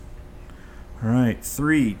All right,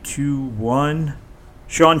 3, 2, 1.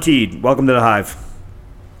 Shawn Teed, welcome to the Hive.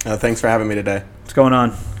 Thanks for having me today. What's going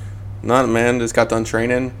on? Nothing, man. Just got done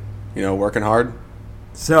training, working hard.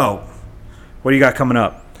 So, what do you got coming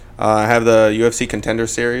up? I have the UFC Contender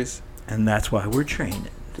series. And that's why we're training.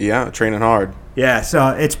 Yeah, training hard. Yeah, so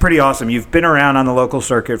it's pretty awesome. You've been around on the local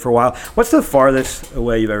circuit for a while. What's the farthest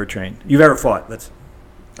away you've ever trained? You've ever fought?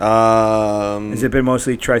 Has it been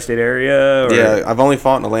mostly tri-state area? Or? Yeah, I've only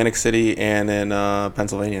fought in Atlantic City and in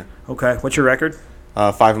Pennsylvania. Okay, what's your record?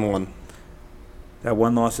 5-1. That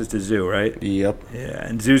one loss is to Zoo, right? Yep. Yeah,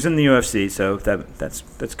 and Zoo's in the UFC, so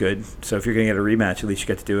that's good. So if you're going to get a rematch, at least you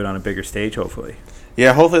get to do it on a bigger stage, hopefully.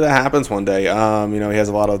 Yeah, hopefully that happens one day. He has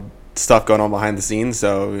a lot of stuff going on behind the scenes,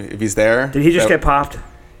 so if he's there... Did he just get popped?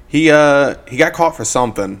 He got caught for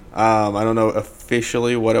something. I don't know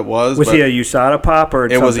officially what it was. Was he a USADA pop or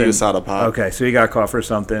something? It was a USADA pop. Okay, so he got caught for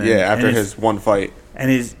something. Yeah, after his one fight.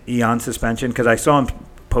 And is he on suspension? Because I saw him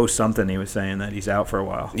post something. He was saying that he's out for a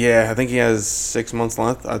while. Yeah, I think he has 6 months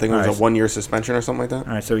left. I think it was a 1-year suspension or something like that.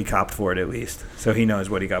 All right, so he copped for it at least. So he knows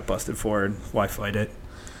what he got busted for and why fight it.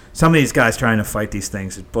 Some of these guys trying to fight these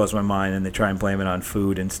things, it blows my mind, and they try and blame it on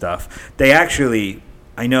food and stuff. They actually,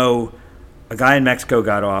 I know a guy in Mexico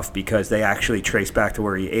got off because they actually traced back to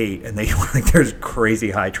where he ate, and they there's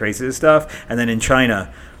crazy high traces of stuff. And then in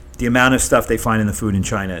China, the amount of stuff they find in the food in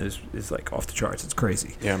China is like off the charts. It's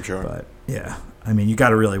crazy. Yeah, I'm sure. But yeah, I mean, you got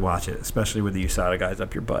to really watch it, especially with the USADA guys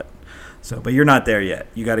up your butt. So, but you're not there yet.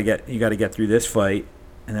 You got to get through this fight,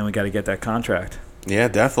 and then we got to get that contract. Yeah,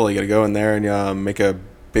 definitely got to go in there and make a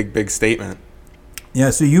big statement. Yeah,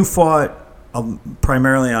 so you fought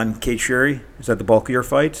primarily on Cage Fury. Is that the bulk of your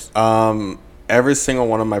fights? Every single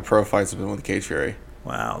one of my pro fights have been with Cage Fury.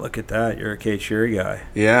 Wow, look at that. You're a Cage Fury guy.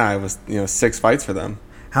 Yeah, I was 6 fights for them.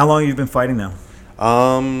 How long have you been fighting now?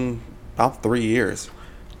 About 3 years.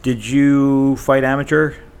 Did you fight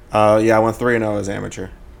amateur? Yeah, I went 3-0 as amateur.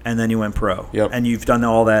 And then you went pro? Yep. And you've done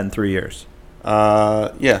all that in 3 years?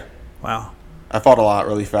 Yeah. Wow. I fought a lot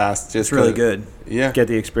really fast. It's really good. Yeah. Get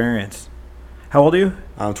the experience. How old are you?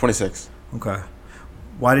 I'm 26. Okay.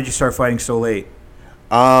 Why did you start fighting so late?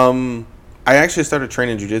 I actually started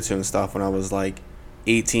training jiu-jitsu and stuff when I was like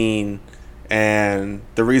 18, and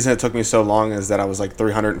the reason it took me so long is that I was like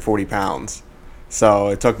 340 pounds. So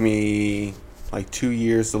it took me like 2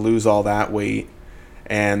 years to lose all that weight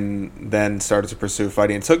and then started to pursue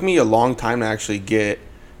fighting. It took me a long time to actually get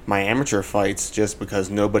my amateur fights just because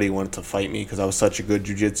nobody wanted to fight me because I was such a good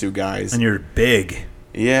jiu-jitsu guy. And you're big.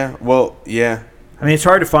 Yeah, well, yeah. I mean, it's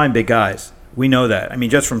hard to find big guys. We know that. I mean,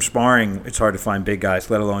 just from sparring, it's hard to find big guys,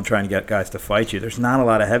 let alone trying to get guys to fight you. There's not a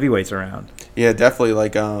lot of heavyweights around. Yeah, definitely.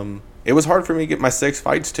 Like, it was hard for me to get my 6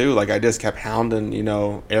 fights, too. Like, I just kept hounding,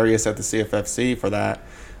 Arias at the CFFC for that.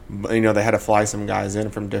 But, they had to fly some guys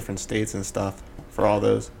in from different states and stuff for all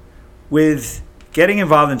those. With getting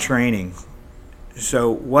involved in training,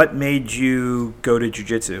 so what made you go to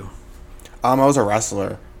jiu-jitsu? I was a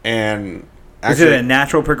wrestler, and actually, is it a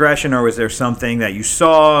natural progression, or was there something that you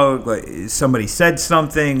saw, like somebody said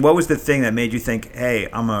something? What was the thing that made you think, hey,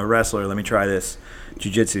 I'm a wrestler, let me try this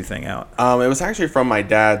jiu-jitsu thing out? It was actually from my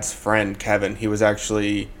dad's friend, Kevin. He was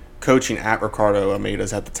actually coaching at Ricardo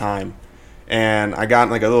Almeida's at the time, and I got in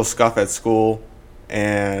like a little scuff at school,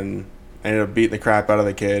 and I ended up beating the crap out of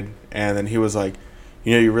the kid, and then he was like,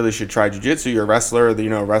 you really should try jiu-jitsu. You're a wrestler.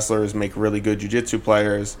 Wrestlers make really good jiu-jitsu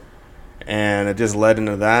players. And it just led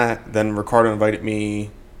into that. Then Ricardo invited me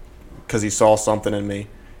because he saw something in me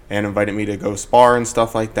and invited me to go spar and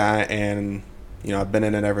stuff like that. And, I've been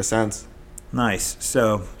in it ever since. Nice.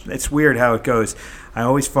 So it's weird how it goes. I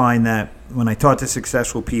always find that when I talk to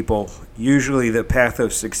successful people, usually the path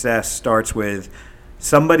of success starts with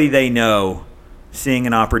somebody they know seeing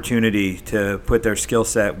an opportunity to put their skill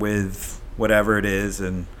set with whatever it is,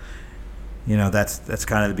 and that's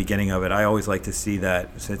kind of the beginning of it. I always like to see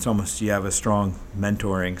that. So it's almost, you have a strong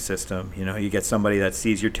mentoring system. You get somebody that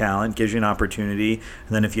sees your talent, gives you an opportunity,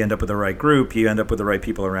 and then if you end up with the right group, you end up with the right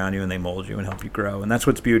people around you, and they mold you and help you grow. And that's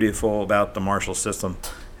what's beautiful about the martial system.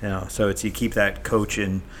 So it's, you keep that coach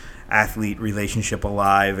and athlete relationship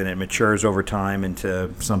alive, and it matures over time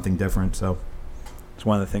into something different. So it's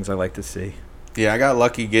one of the things I like to see. Yeah, I got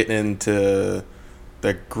lucky getting into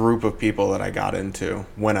the group of people that I got into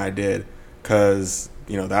when I did, because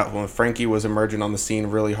that when Frankie was emerging on the scene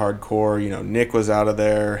really hardcore, Nick was out of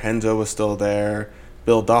there, Henzo was still there,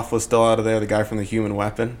 Bill Duff was still out of there, the guy from the Human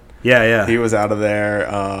Weapon. Yeah. He was out of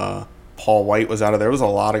there. Paul White was out of there. There was a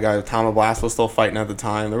lot of guys. Tom Blast was still fighting at the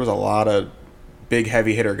time. There was a lot of big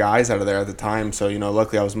heavy hitter guys out of there at the time. So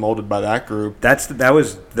luckily I was molded by that group. That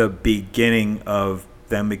was the beginning of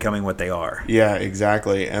them becoming what they are. Yeah,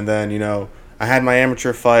 exactly. And then I had my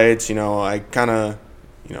amateur fights. I kind of,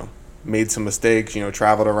 made some mistakes.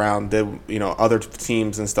 Traveled around, did other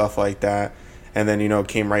teams and stuff like that, and then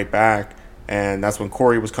came right back, and that's when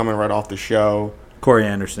Corey was coming right off the show. Corey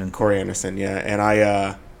Anderson, yeah,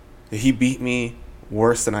 and he beat me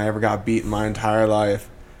worse than I ever got beat in my entire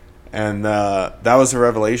life, and that was a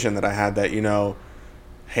revelation that I had that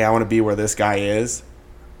hey, I want to be where this guy is.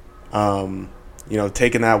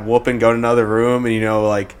 Taking that whooping, going to another room,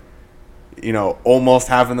 and almost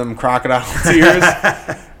having them crocodile tears,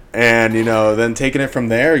 and then taking it from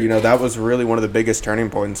there. That was really one of the biggest turning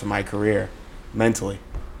points in my career, mentally.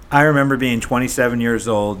 I remember being 27 years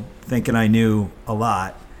old, thinking I knew a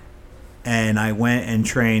lot, and I went and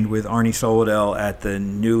trained with Arnie Soledel at the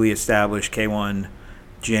newly established K1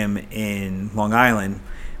 gym in Long Island.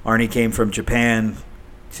 Arnie came from Japan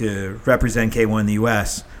to represent K1 in the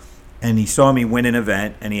U.S., and he saw me win an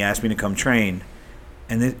event, and he asked me to come train.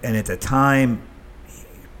 And at the time,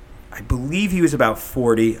 I believe he was about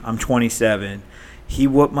 40. I'm 27. He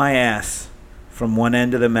whooped my ass from one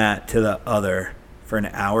end of the mat to the other for an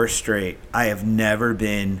hour straight. I have never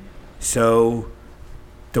been so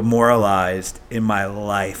demoralized in my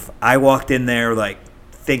life. I walked in there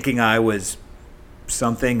thinking I was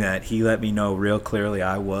something that he let me know real clearly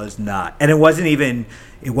I was not. And it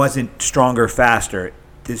wasn't stronger, faster.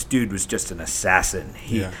 This dude was just an assassin.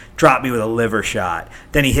 He dropped me with a liver shot.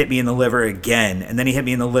 Then he hit me in the liver again. And then he hit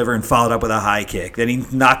me in the liver and followed up with a high kick. Then he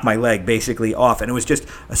knocked my leg basically off. And it was just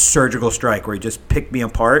a surgical strike where he just picked me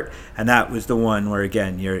apart. And that was the one where,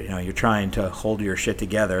 again, you're trying to hold your shit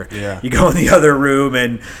together. Yeah. You go in the other room,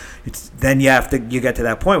 and then you get to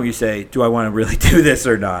that point where you say, do I want to really do this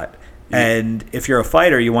or not? And if you're a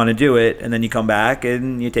fighter, you want to do it, and then you come back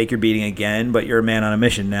and you take your beating again, but you're a man on a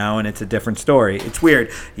mission now, and it's a different story. It's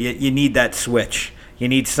weird. You need that switch. You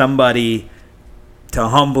need somebody to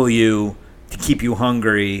humble you, to keep you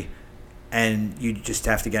hungry, and you just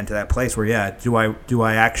have to get into that place where, do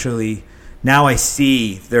I actually – now I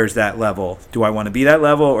see there's that level. Do I want to be that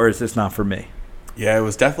level, or is this not for me? Yeah, it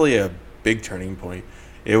was definitely a big turning point.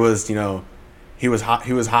 It was, He was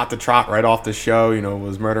hot to trot right off the show,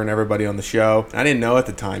 was murdering everybody on the show. I didn't know at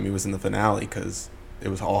the time he was in the finale because it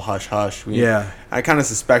was all hush-hush. I kind of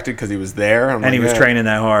suspected because he was there. He was training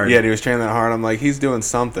that hard. Yeah, he was training that hard. I'm like, he's doing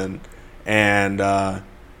something. And, man,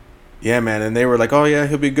 and they were like, oh, yeah,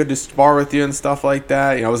 he'll be good to spar with you and stuff like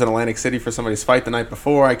that. I was in Atlantic City for somebody's fight the night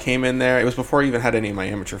before. I came in there. It was before I even had any of my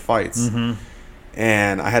amateur fights. Mm-hmm.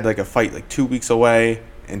 And I had, a fight, 2 weeks away.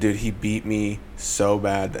 And, dude, he beat me so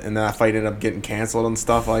bad. And then that fight ended up getting canceled and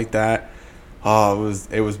stuff like that. Oh,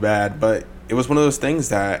 it was bad. But it was one of those things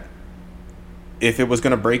that if it was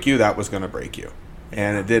going to break you, that was going to break you.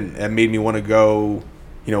 And it didn't. It made me want to go,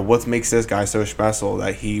 what makes this guy so special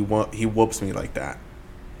that he whoops me like that.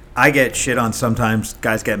 I get shit on sometimes.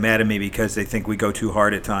 Guys get mad at me because they think we go too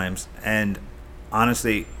hard at times. And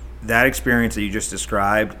honestly, that experience that you just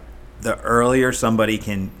described, the earlier somebody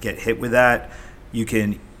can get hit with that, you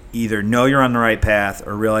can either know you're on the right path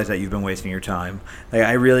or realize that you've been wasting your time.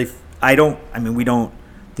 The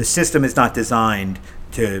system is not designed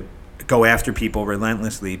to go after people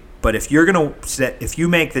relentlessly, but if you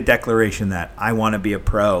make the declaration that I want to be a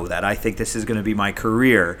pro, that I think this is going to be my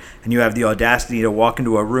career, and you have the audacity to walk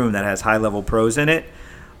into a room that has high-level pros in it,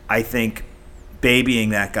 I think babying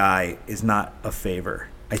that guy is not a favor.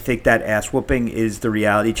 I think that ass whooping is the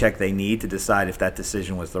reality check they need to decide if that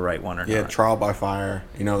decision was the right one or not. Yeah, trial by fire.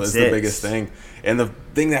 That's the biggest thing. And the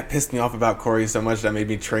thing that pissed me off about Corey so much that made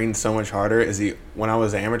me train so much harder is when I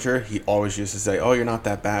was amateur, he always used to say, oh, you're not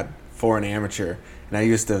that bad for an amateur. And I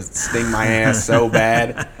used to sting my ass so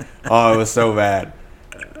bad. Oh, it was so bad.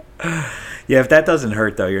 Yeah, if that doesn't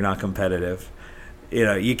hurt, though, you're not competitive.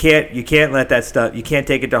 You can't let that stuff – you can't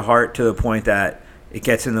take it to heart to the point that – it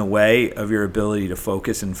gets in the way of your ability to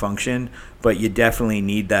focus and function, but you definitely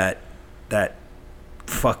need that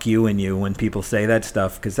fuck you in you when people say that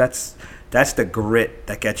stuff, because that's the grit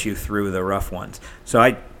that gets you through the rough ones. So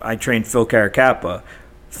I trained Phil Caracappa.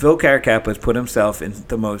 Phil Caracappa has put himself in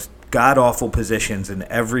the most god-awful positions in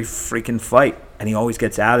every freaking fight, and he always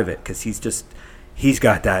gets out of it because he's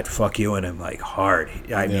got that fuck you in him hard.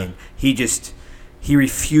 I mean, he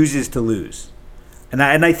refuses to lose. And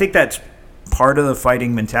I think that's part of the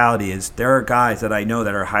fighting mentality. Is there are guys that I know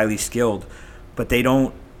that are highly skilled, but they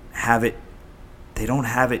don't have it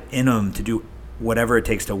in them to do whatever it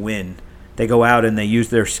takes to win. They go out and they use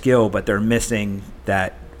their skill, but they're missing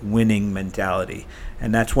that winning mentality.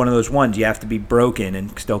 And that's one of those ones you have to be broken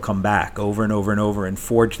and still come back over and over and over and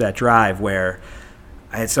forge that drive. Where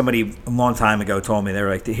I had somebody a long time ago told me, they were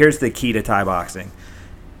like, here's the key to Thai boxing.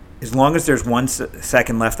 as long as there's 1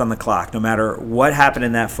 second left on the clock, no matter what happened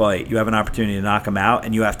in that fight, you have an opportunity to knock them out,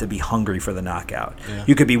 and you have to be hungry for the knockout. Yeah.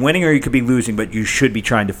 You could be winning or you could be losing, but you should be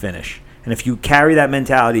trying to finish. And if you carry that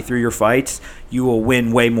mentality through your fights, you will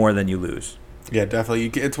win way more than you lose. Yeah,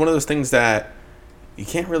 definitely. It's one of those things that you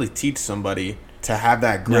can't really teach somebody to have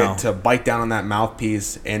that grit, to bite down on that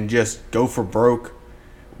mouthpiece and just go for broke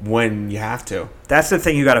when you have to. That's the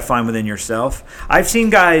thing you got to find within yourself. I've seen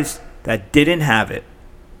guys that didn't have it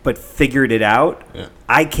but figured it out. Yeah.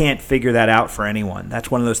 I can't figure that out for anyone. That's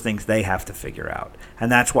one of those things they have to figure out.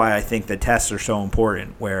 And that's why I think the tests are so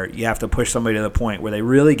important, where you have to push somebody to the point where they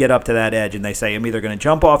really get up to that edge and they say, I'm either going to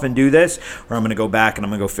jump off and do this, or I'm going to go back and I'm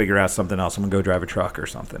going to go figure out something else. I'm going to go drive a truck or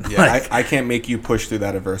something. Yeah, I can't make you push through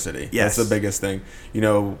that adversity. Yes. That's the biggest thing. You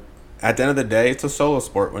know, at the end of the day, it's a solo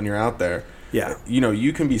sport when you're out there. Yeah. You know,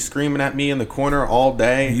 you can be screaming at me in the corner all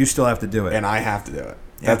day. You still have to do it. And I have to do it.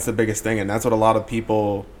 Yeah. That's the biggest thing. And that's what a lot of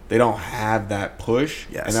people, they don't have that push.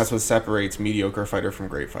 Yes. And that's what separates mediocre fighter from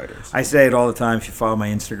great fighters. I say it all the time. If you follow my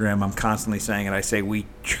Instagram, I'm constantly saying it. I say we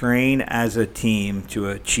train as a team to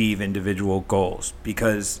achieve individual goals,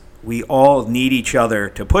 because we all need each other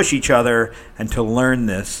to push each other and to learn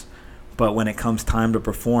this. But when it comes time to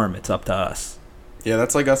perform, it's up to us. Yeah,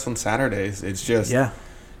 that's like us on Saturdays. It's just, Yeah.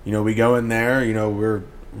 you know, we go in there, you know, we're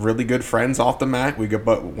really good friends off the mat.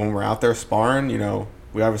 But when we're out there sparring, you know,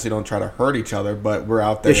 we obviously don't try to hurt each other, but we're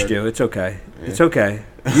out there. Yes, you do. It's okay. Yeah. It's okay.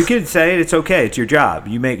 You can say it. It's okay. It's your job.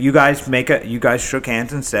 You guys shook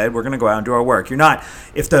hands and said, we're going to go out and do our work. You're not,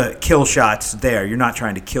 if the kill shot's there, you're not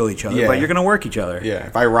trying to kill each other, but you're going to work each other. Yeah.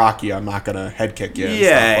 If I rock you, I'm not going to head kick you.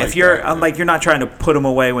 Yeah. If you're, you're not trying to put them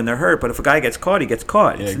away when they're hurt, but if a guy gets caught, he gets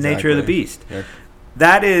caught. It's the nature of the beast. Yeah.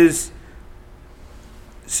 That is,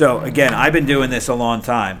 so again, I've been doing this a long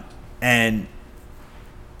time, and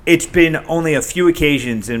it's been only a few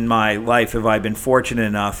occasions in my life have I been fortunate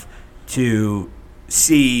enough to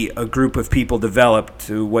see a group of people develop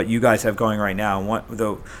to what you guys have going right now. And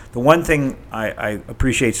the one thing I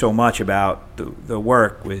appreciate so much about the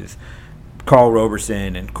work with Carl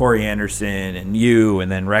Roberson and Corey Anderson and you,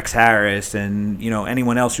 and then Rex Harris, and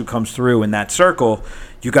anyone else who comes through in that circle,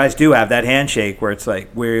 you guys do have that handshake where it's like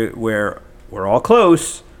we're all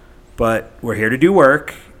close, but we're here to do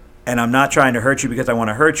work. And I'm not trying to hurt you because I want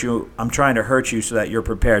to hurt you. I'm trying to hurt you so that you're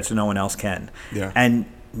prepared so no one else can. Yeah. And,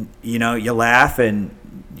 you laugh and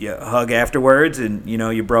you hug afterwards, and,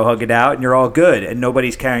 you bro hug it out, and you're all good. And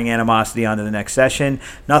nobody's carrying animosity on to the next session.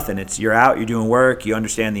 Nothing. It's you're out, you're doing work, you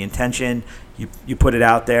understand the intention, you put it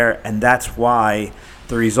out there. And that's why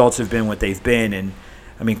the results have been what they've been.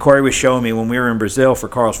 And, Corey was showing me when we were in Brazil for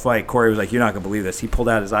Carl's fight. Corey was like, you're not going to believe this. He pulled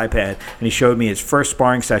out his iPad, and he showed me his first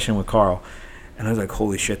sparring session with Carl. And I was like,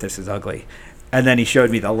 holy shit, this is ugly. And then he showed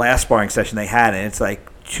me the last sparring session they had, and it's like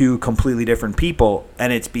two completely different people,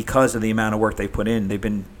 and it's because of the amount of work they put in. They've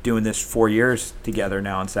been doing this 4 years together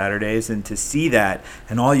now on Saturdays, and to see that,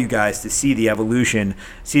 and all you guys to see the evolution,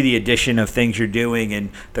 see the addition of things you're doing, and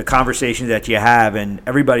the conversations that you have, and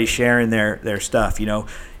everybody sharing their stuff,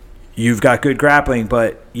 You've got good grappling,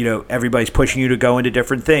 but, everybody's pushing you to go into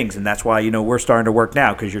different things. And that's why, we're starting to work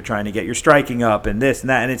now, because you're trying to get your striking up and this and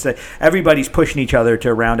that. And it's like everybody's pushing each other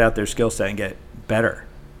to round out their skill set and get better.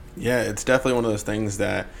 Yeah, it's definitely one of those things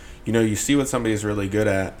that, you see what somebody's really good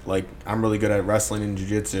at. Like, I'm really good at wrestling and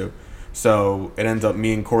jiu-jitsu. So it ends up,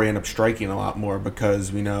 me and Corey end up striking a lot more,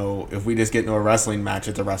 because we know if we just get into a wrestling match,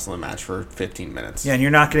 it's a wrestling match for 15 minutes. Yeah, and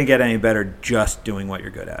you're not going to get any better just doing what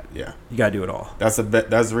you're good at. Yeah. You got to do it all. That's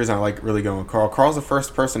the reason I like really going with Carl. Carl's the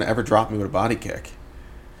first person to ever drop me with a body kick.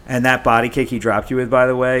 And that body kick he dropped you with, by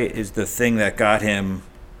the way, is the thing that got him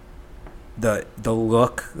the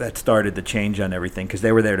look that started the change on everything, because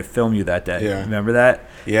they were there to film you that day. Yeah. Remember that?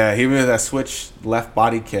 Yeah, he made that switch left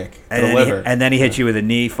body kick to and the liver. And then he hit you with a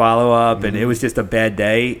knee follow-up, and it was just a bad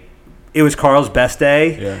day. It was Carl's best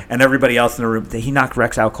day, and everybody else in the room, he knocked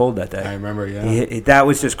Rex out cold that day. I remember, yeah. That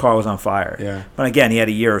was just Carl was on fire. Yeah. But again, he had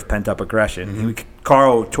a year of pent-up aggression.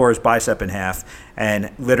 Carl tore his bicep in half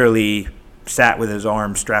and literally sat with his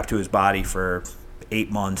arm strapped to his body for 8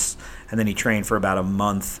 months, and then he trained for about a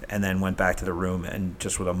month and then went back to the room and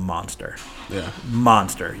just was a monster. Yeah.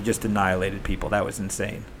 Monster. He just annihilated people. That was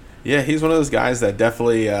insane. Yeah, he's one of those guys that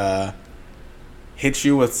definitely hits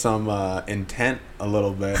you with some intent a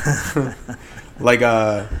little bit. like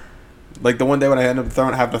the one day when I ended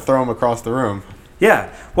up having to throw him across the room.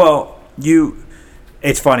 Yeah. Well,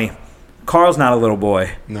 it's funny. Carl's not a little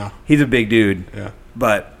boy. No. He's a big dude. Yeah.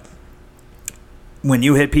 But when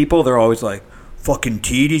you hit people, they're always like, fucking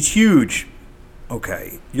Teed, he's huge.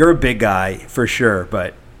 Okay, you're a big guy for sure,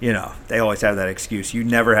 but, they always have that excuse. You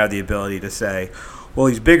never have the ability to say, well,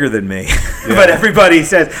 he's bigger than me. Yeah. But everybody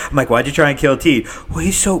says, I'm like, why'd you try and kill Teed? Well,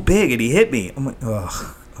 he's so big and he hit me. I'm like,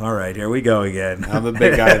 oh, all right, here we go again. I'm the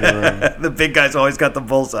big guy in the room. The big guy's always got the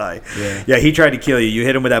bullseye. Yeah, he tried to kill you. You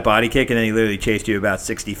hit him with that body kick, and then he literally chased you about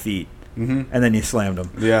 60 feet. Mm-hmm. And then you slammed him.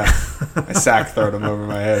 Yeah. I sack throwed him over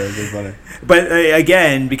my head. It was funny. But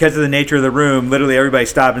again, because of the nature of the room, literally everybody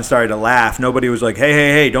stopped and started to laugh. Nobody was like,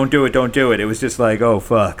 hey, don't do it, don't do it. It was just like, oh,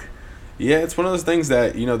 fuck. Yeah, it's one of those things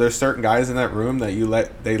that, there's certain guys in that room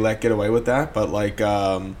that they let get away with that. But, like,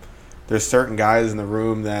 there's certain guys in the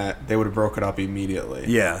room that they would have broken up immediately.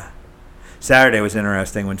 Yeah. Saturday was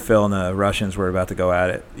interesting when Phil and the Russians were about to go at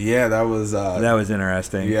it. Yeah, that was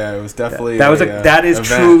interesting. Yeah, it was definitely that is event.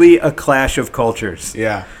 Truly a clash of cultures.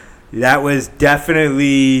 Yeah. That was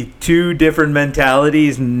definitely two different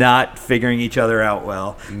mentalities not figuring each other out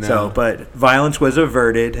well. No. So, but violence was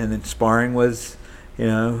averted and then sparring was,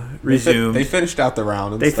 resumed. They finished out the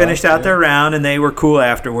round. They finished out their round and they were cool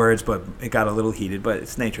afterwards, but it got a little heated. But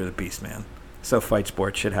it's nature of the beast, man. So fight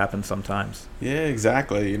sports shit happens sometimes. Yeah,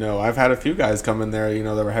 exactly. I've had a few guys come in there,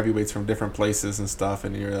 that were heavyweights from different places and stuff,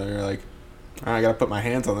 and you're like, I got to put my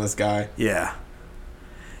hands on this guy. Yeah.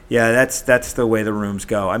 Yeah, that's the way the rooms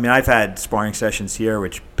go. I mean, I've had sparring sessions here,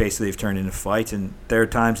 which basically have turned into fights, and there are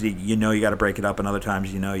times you got to break it up, and other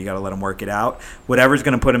times you got to let them work it out. Whatever's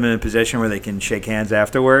going to put them in a position where they can shake hands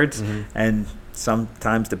afterwards, and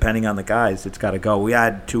sometimes, depending on the guys, it's got to go. We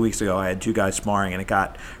had 2 weeks ago, I had two guys sparring, and it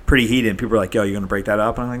got pretty heated, and people were like, yo, you're going to break that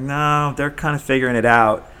up? And I'm like, no, they're kind of figuring it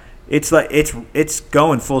out. It's like it's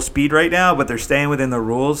going full speed right now, but they're staying within the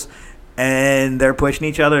rules. And they're pushing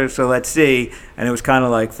each other, so let's see. And it was kind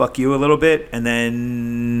of like, fuck you a little bit. And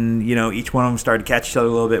then, each one of them started to catch each other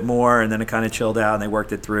a little bit more, and then it kind of chilled out, and they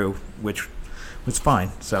worked it through, which was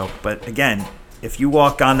fine. So, but again, if you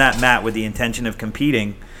walk on that mat with the intention of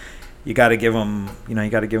competing, you got to give them,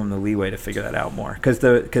 the leeway to figure that out more. Because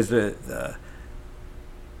the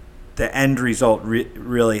end result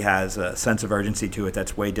really has a sense of urgency to it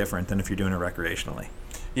that's way different than if you're doing it recreationally.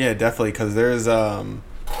 Yeah, definitely, because there's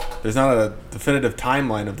not a definitive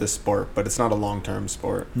timeline of this sport, but it's not a long-term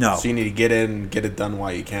sport. No. So you need to get in and get it done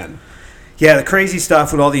while you can. Yeah, the crazy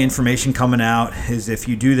stuff with all the information coming out is if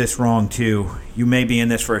you do this wrong, too, you may be in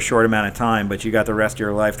this for a short amount of time, but you got the rest of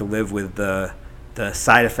your life to live with the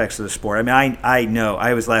side effects of the sport. I mean, I know.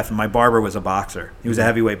 I was laughing. My barber was a boxer. He was a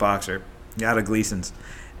heavyweight boxer out of Gleason's.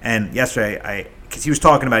 And yesterday, because he was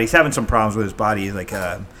talking about he's having some problems with his body. He's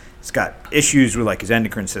he's got issues with, his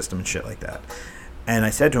endocrine system and shit like that. And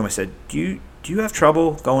I said to him, do you have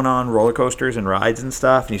trouble going on roller coasters and rides and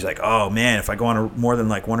stuff? And he's like, oh, man, if I go on more than,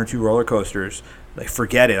 one or two roller coasters,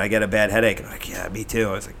 forget it. I get a bad headache. And I'm like, yeah, me too.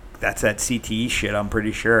 I was like, that's that CTE shit, I'm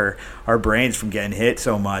pretty sure. Our brains from getting hit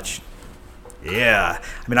so much. Yeah.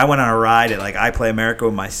 I mean, I went on a ride at, I Play America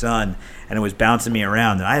with my son, and it was bouncing me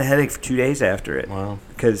around. And I had a headache for 2 days after it. Wow.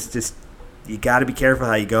 Because just you got to be careful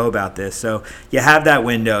how you go about this. So you have that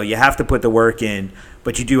window. You have to put the work in,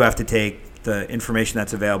 but you do have to take the information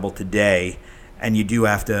that's available today, and you do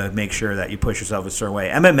have to make sure that you push yourself a certain way.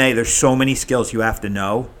 MMA, there's so many skills you have to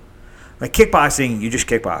know. Like kickboxing, you just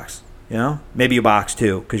kickbox, Maybe you box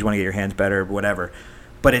too because you want to get your hands better or whatever.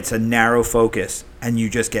 But it's a narrow focus, and you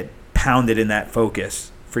just get pounded in that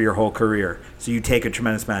focus for your whole career. So you take a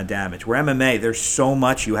tremendous amount of damage. Where MMA, there's so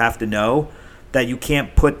much you have to know that you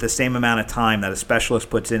can't put the same amount of time that a specialist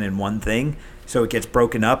puts in one thing. So it gets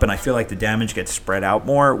broken up, and I feel like the damage gets spread out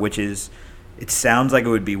more, which is... It sounds like it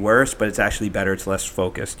would be worse, but it's actually better. It's less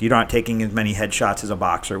focused. You're not taking as many headshots as a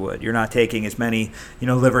boxer would. You're not taking as many,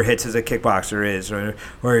 liver hits as a kickboxer is, or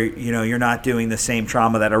you're not doing the same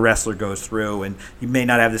trauma that a wrestler goes through, and you may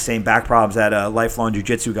not have the same back problems that a lifelong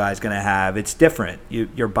jiu-jitsu guy is going to have. It's different.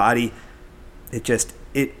 Your body,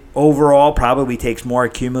 it overall probably takes more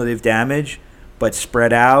accumulative damage, but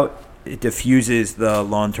spread out, it diffuses the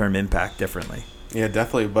long-term impact differently. Yeah,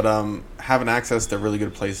 definitely. But having access to really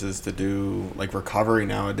good places to do recovery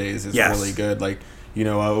nowadays is really good.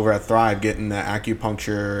 Over at Thrive, getting the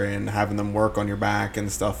acupuncture and having them work on your back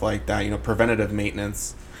and stuff like that. Preventative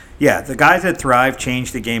maintenance. Yeah, the guys at Thrive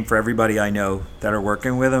changed the game for everybody I know that are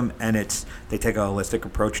working with them, and they take a holistic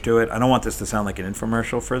approach to it. I don't want this to sound like an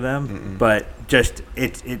infomercial for them, but just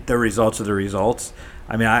the results are the results.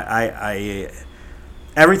 I mean, I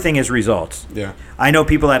everything is results. Yeah. I know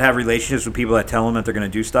people that have relationships with people that tell them that they're going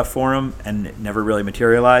to do stuff for them, and it never really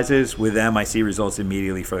materializes. With them, I see results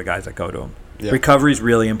immediately for the guys that go to them. Yeah. Recovery is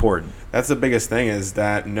really important. That's the biggest thing, is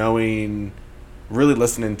that knowing, really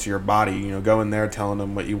listening to your body. Go in there, telling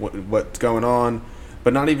them what's going on,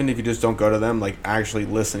 but not even if you just don't go to them. Actually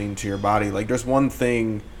listening to your body. There's one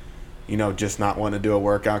thing, just not want to do a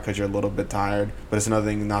workout because you're a little bit tired. But it's another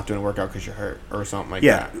thing not doing a workout because you're hurt or something like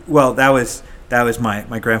that. Yeah, well, that was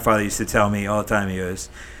my grandfather used to tell me all the time. He goes,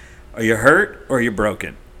 "Are you hurt or are you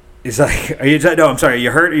broken?" He's like, no, I'm sorry, are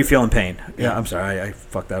you hurt or are you feeling pain? Yeah, I'm sorry, I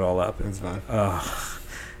fucked that all up. It's fine.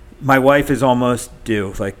 My wife is almost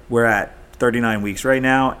due. Like, we're at 39 weeks right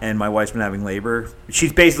now, and my wife's been having labor.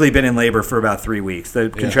 She's basically been in labor for about 3 weeks. The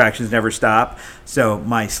contractions never stop, so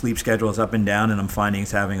my sleep schedule is up and down, and I'm finding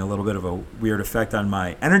it's having a little bit of a weird effect on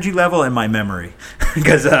my energy level and my memory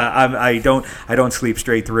because I don't sleep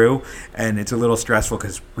straight through, and it's a little stressful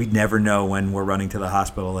because we never know when we're running to the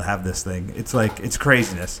hospital to have this thing. It's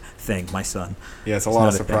craziness thing, my son. Yeah, it's a lot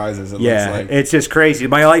of surprises. Looks like. It's just crazy.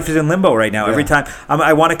 My life is in limbo right now. Every time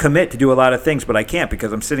I want to commit to do a lot of things, but I can't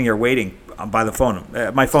because I'm sitting here waiting by the phone.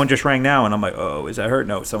 My phone just rang now, and I'm like, oh, is that hurt?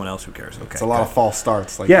 No, someone else. Who cares? Okay. It's a lot of false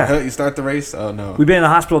starts. Like, you start the race? Oh, no. We've been in the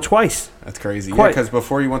hospital twice. That's crazy. Yeah, because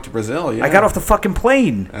before you went to Brazil, I got off the fucking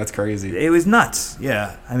plane. That's crazy. It was nuts.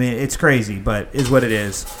 Yeah. I mean, it's crazy, but is what it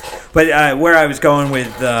is. But where I was going with,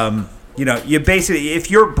 you basically, if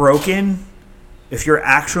you're broken, if you're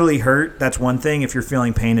actually hurt, that's one thing. If you're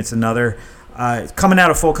feeling pain, it's another. Coming out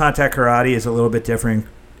of full contact karate is a little bit different.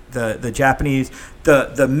 The Japanese,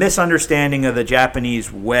 the misunderstanding of the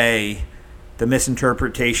Japanese way, the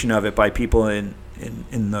misinterpretation of it by people in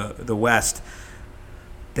the West,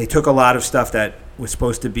 they took a lot of stuff that was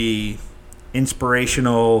supposed to be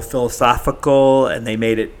inspirational, philosophical, and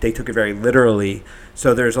they took it very literally.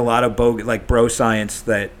 So there's a lot of bro science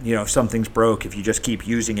that, if something's broke, if you just keep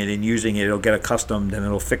using it, it'll get accustomed and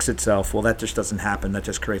it'll fix itself. Well, that just doesn't happen. That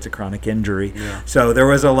just creates a chronic injury. Yeah. So there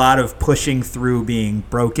was a lot of pushing through being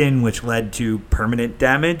broken, which led to permanent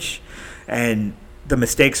damage. And the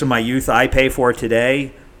mistakes of my youth I pay for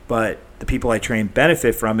today, but the people I train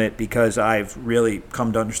benefit from it because I've really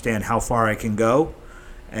come to understand how far I can go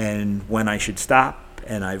and when I should stop.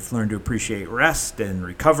 And I've learned to appreciate rest and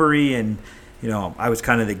recovery, and I was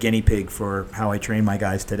kind of the guinea pig for how I train my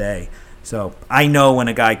guys today. So I know when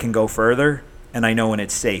a guy can go further, and I know when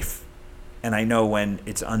it's safe, and I know when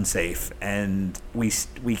it's unsafe, and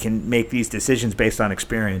we can make these decisions based on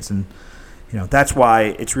experience. And that's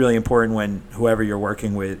why it's really important when whoever you're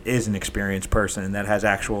working with is an experienced person that has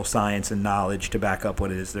actual science and knowledge to back up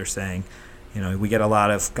what it is they're saying. We get a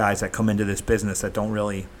lot of guys that come into this business that don't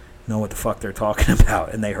really know what the fuck they're talking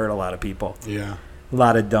about, and they hurt a lot of people. Yeah. A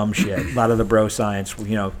lot of dumb shit. A lot of the bro science,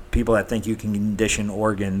 people that think you can condition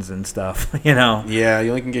organs and stuff, Yeah,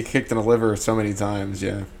 you only can get kicked in the liver so many times,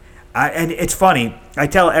 yeah. And it's funny. I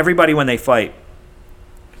tell everybody when they fight,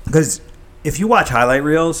 because if you watch highlight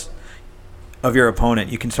reels of your opponent,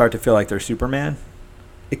 you can start to feel like they're Superman.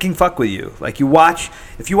 It can fuck with you. Like if you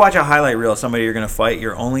watch a highlight reel of somebody you're going to fight,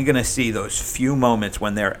 you're only going to see those few moments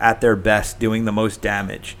when they're at their best doing the most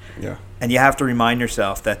damage. Yeah. And you have to remind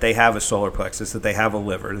yourself that they have a solar plexus, that they have a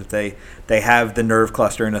liver, that they have the nerve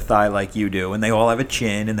cluster in a thigh like you do, and they all have a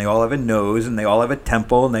chin, and they all have a nose, and they all have a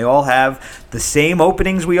temple, and they all have the same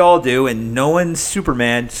openings we all do, and no one's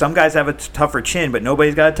Superman. Some guys have a tougher chin, but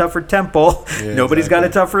nobody's got a tougher temple. Yeah, nobody's got a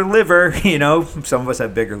tougher liver. Some of us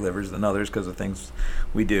have bigger livers than others because of things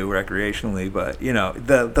we do recreationally, but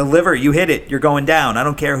the liver, you hit it, you're going down. I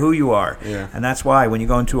don't care who you are. Yeah. And that's why when you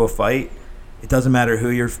go into a fight, it doesn't matter who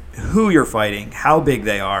you're fighting, how big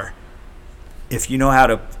they are. If you know how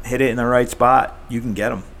to hit it in the right spot, you can get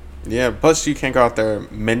them. Yeah, plus you can't go out there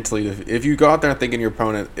mentally. If you go out there thinking your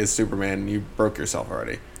opponent is Superman, you broke yourself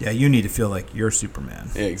already. Yeah, you need to feel like you're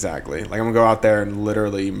Superman. Yeah, exactly. Like, I'm going to go out there and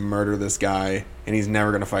literally murder this guy, and he's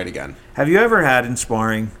never going to fight again. Have you ever had in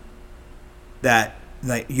sparring that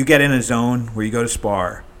you get in a zone where you go to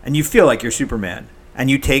spar, and you feel like you're Superman, and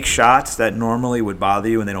you take shots that normally would bother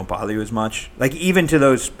you and they don't bother you as much? Like, even to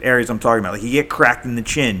those areas I'm talking about. Like, you get cracked in the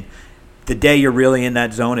chin. The day you're really in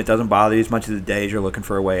that zone, it doesn't bother you as much as the days you're looking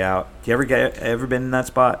for a way out. Do you ever been in that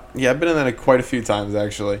spot? Yeah, I've been in that quite a few times,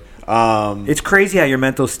 actually. It's crazy how your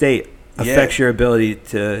mental state affects your ability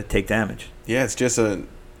to take damage. Yeah, it's just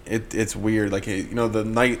it's weird. Like,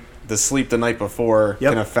 the sleep the night before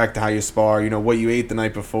can affect how you spar. What you ate the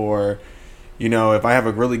night before. If I have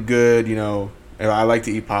a really good, I like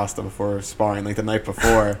to eat pasta before sparring, like the night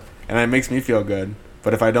before, and it makes me feel good.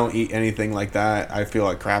 But if I don't eat anything like that, I feel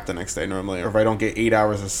like crap the next day normally. Or if I don't get 8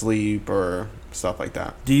 hours of sleep or stuff like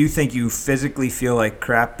that. Do you think you physically feel like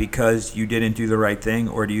crap because you didn't do the right thing?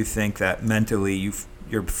 Or do you think that mentally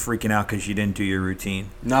you're freaking out because you didn't do your routine?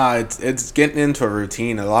 Nah, it's getting into a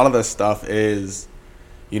routine. A lot of this stuff is,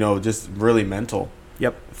 just really mental.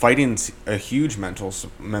 Yep. Fighting's a huge mental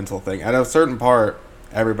thing. At a certain part,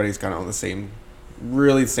 everybody's kind of on the same,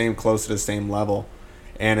 close to the same level.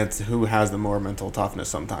 And it's who has the more mental toughness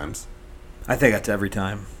sometimes. I think that's every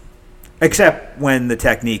time. Except when the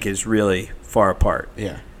technique is really far apart.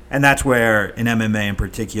 Yeah. And that's where, in MMA in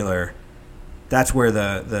particular, that's where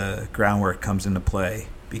the groundwork comes into play.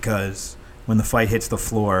 Because when the fight hits the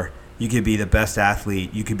floor, you could be the best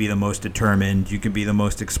athlete, you could be the most determined, you could be the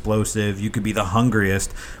most explosive, you could be the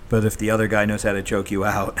hungriest, but if the other guy knows how to choke you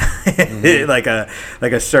out, like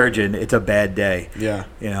a surgeon, it's a bad day. Yeah.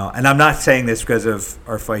 And I'm not saying this because of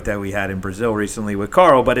our fight that we had in Brazil recently with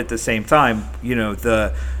Carl, but at the same time,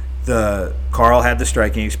 the Carl had the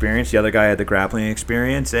striking experience, the other guy had the grappling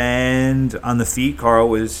experience, and on the feet, Carl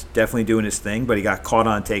was definitely doing his thing, but he got caught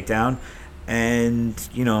on a takedown, and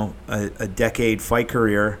a decade fight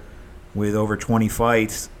career with over 20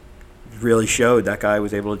 fights really showed that guy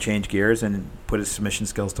was able to change gears and put his submission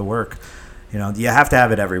skills to work. You have to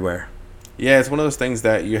have it everywhere. Yeah, it's one of those things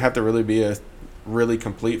that you have to really be a really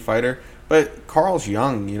complete fighter. But Carl's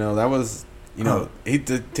young, that was,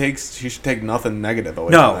 he should take nothing negative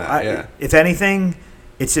away from that. If anything,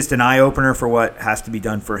 it's just an eye-opener for what has to be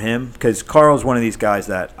done for him, because Carl's one of these guys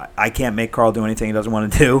that I can't make Carl do anything he doesn't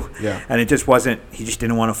want to do. Yeah. And he just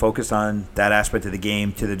didn't want to focus on that aspect of the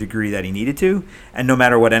game to the degree that he needed to. And no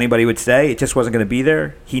matter what anybody would say, it just wasn't going to be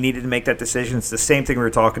there. He needed to make that decision. It's the same thing we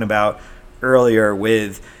were talking about earlier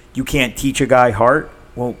with you can't teach a guy heart.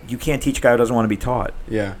 Well, you can't teach a guy who doesn't want to be taught.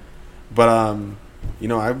 Yeah. But,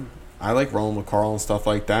 I like rolling with Carl and stuff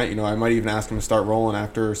like that. I might even ask him to start rolling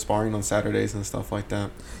after sparring on Saturdays and stuff like that.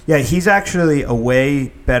 Yeah, he's actually a way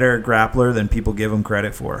better grappler than people give him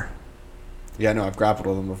credit for. Yeah, no, I've grappled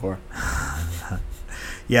with him before.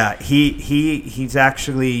 Yeah, he's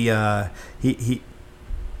actually he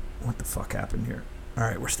what the fuck happened here? All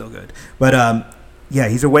right, we're still good. But yeah,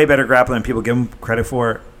 he's a way better grappler than people give him credit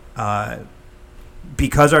for.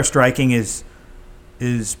 Because our striking is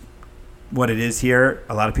what it is here,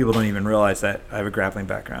 a lot of people don't even realize that I have a grappling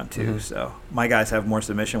background too. Mm-hmm. So my guys have more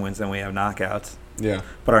submission wins than we have knockouts. Yeah.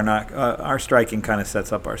 But our striking kind of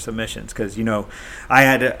sets up our submissions because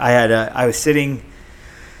I was sitting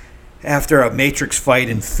after a Matrix fight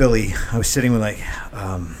in Philly. I was sitting with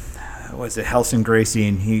Helson Gracie,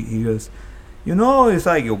 and he goes, it's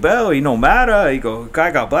like your belt, no matter. He go,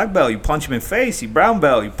 guy got black belt, you punch him in face. He brown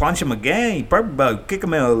belt, you punch him again. He purple belt, you kick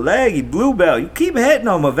him in the leg. He blue belt, you keep hitting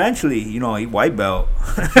him. Eventually, he white belt.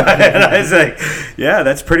 And I was like, yeah,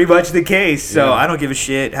 that's pretty much the case. So yeah. I don't give a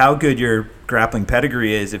shit how good your grappling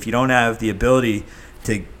pedigree is. If you don't have the ability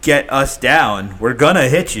to get us down, we're gonna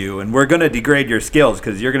hit you, and we're gonna degrade your skills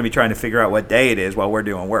because you're gonna be trying to figure out what day it is while we're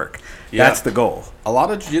doing work. Yeah. That's the goal. A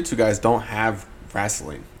lot of jiu-jitsu guys don't have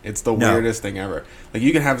wrestling. It's the weirdest thing ever. Like,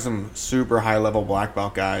 you can have some super high-level black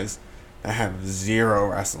belt guys that have zero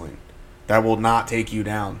wrestling that will not take you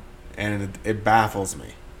down, and it baffles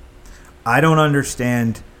me. I don't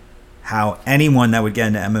understand how anyone that would get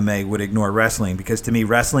into MMA would ignore wrestling, because to me,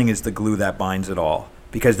 wrestling is the glue that binds it all,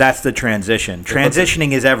 because that's the transition.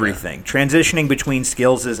 Transitioning is everything. Yeah. Transitioning between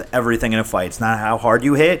skills is everything in a fight. It's not how hard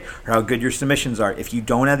you hit or how good your submissions are. If you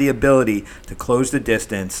don't have the ability to close the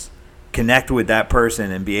distance, connect with that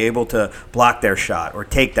person and be able to block their shot or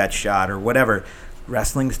take that shot or whatever,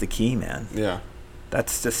 wrestling's the key, man. Yeah.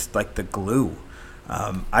 That's just like the glue.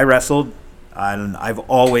 I wrestled. I've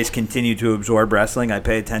always continued to absorb wrestling. I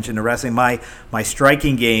pay attention to wrestling. My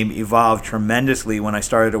striking game evolved tremendously when I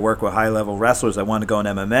started to work with high-level wrestlers. I wanted to go in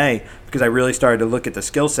MMA because I really started to look at the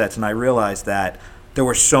skill sets, and I realized that there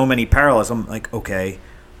were so many parallels. I'm like, okay,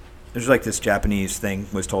 there's like this Japanese thing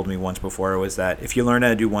was told to me once before, was that if you learn how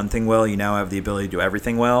to do one thing well, you now have the ability to do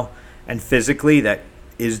everything well. And physically, that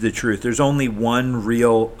is the truth. There's only one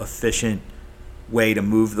real efficient way to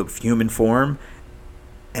move the human form,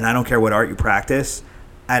 and I don't care what art you practice.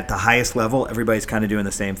 At the highest level, everybody's kind of doing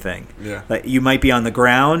the same thing. Yeah. Like, you might be on the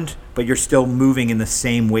ground, but you're still moving in the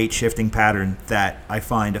same weight shifting pattern that I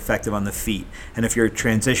find effective on the feet. And if you're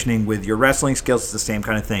transitioning with your wrestling skills, it's the same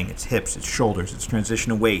kind of thing. It's hips, it's shoulders, it's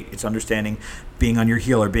transition of weight, it's understanding being on your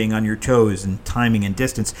heel or being on your toes, and timing and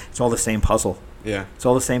distance. It's all the same puzzle. Yeah. It's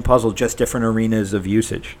all the same puzzle, just different arenas of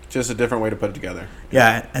usage. Just a different way to put it together.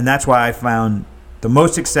 Yeah, and that's why I found the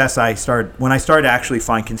most success when I started to actually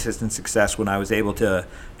find consistent success, when I was able to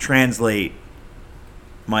translate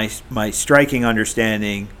my striking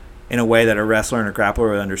understanding in a way that a wrestler and a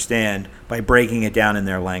grappler would understand by breaking it down in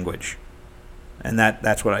their language. And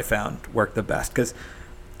that's what I found worked the best. It's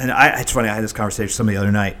funny, I had this conversation with somebody the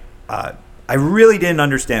other night. I really didn't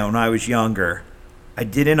understand when I was younger. I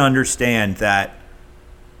didn't understand that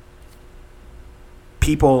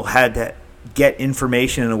people had to get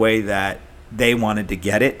information in a way that they wanted to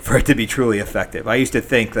get it for it to be truly effective. I used to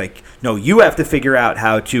think, like, no, you have to figure out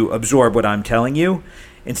how to absorb what I'm telling you,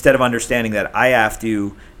 instead of understanding that I have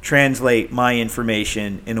to translate my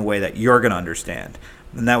information in a way that you're going to understand.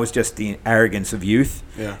 And that was just the arrogance of youth.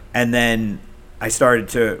 Yeah. And then I started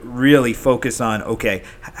to really focus on, okay,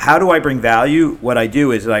 how do I bring value? What I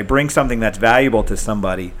do is I bring something that's valuable to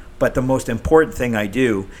somebody, but the most important thing I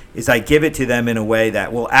do is I give it to them in a way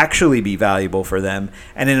that will actually be valuable for them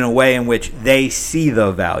and in a way in which they see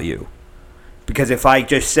the value. Because if I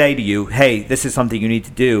just say to you, hey, this is something you need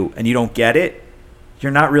to do, and you don't get it,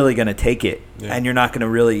 you're not really going to take it, and you're not going to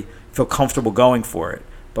really feel comfortable going for it.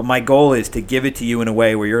 But my goal is to give it to you in a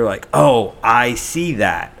way where you're like, oh, I see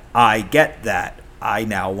that. I get that. I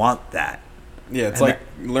now want that. Yeah, it's like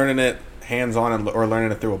learning it hands-on or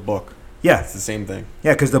learning it through a book. Yeah. It's the same thing.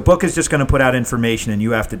 Yeah, because the book is just going to put out information and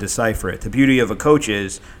you have to decipher it. The beauty of a coach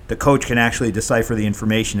is the coach can actually decipher the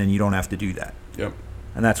information and you don't have to do that. Yep.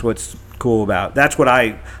 And that's what's cool about. That's what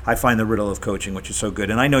I find the riddle of coaching, which is so good.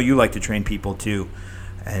 And I know you like to train people too.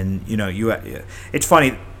 And, it's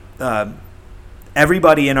funny.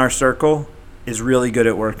 Everybody in our circle is really good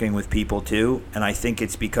at working with people too, and I think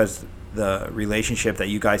it's because the relationship that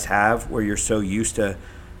you guys have where you're so used to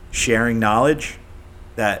sharing knowledge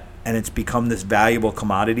and it's become this valuable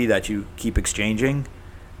commodity that you keep exchanging,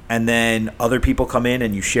 and then other people come in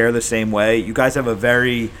and you share the same way. You guys have a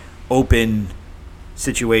very open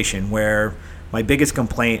situation where my biggest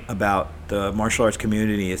complaint about the martial arts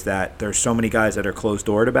community is that there's so many guys that are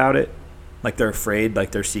closed-doored about it. Like they're afraid, like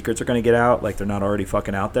their secrets are going to get out, like they're not already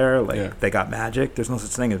fucking out there, like they got magic. There's no such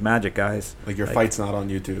thing as magic, guys. Like your fight's not on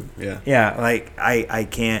YouTube, yeah. Yeah, like I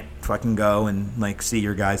can't fucking go and like see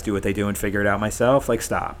your guys do what they do and figure it out myself. Like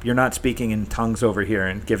stop. You're not speaking in tongues over here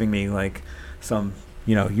and giving me like some,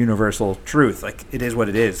 universal truth. Like it is what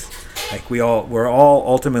it is. Like we're all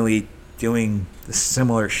ultimately doing the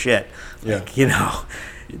similar shit. Like,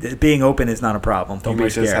 being open is not a problem. Don't be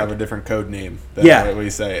scared. Just have a different code name. That's the way we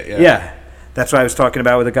say it. Yeah. That's what I was talking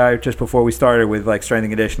about with a guy just before we started with like strength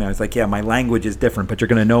and conditioning. I was like, my language is different, but you're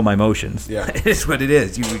going to know my motions. Yeah. It is what it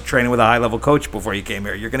is. You were training with a high level coach before you came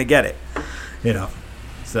here. You're going to get it.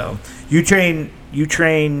 So you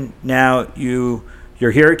train now.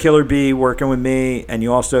 You're here at Killer Bee working with me, and you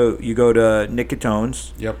go to Nick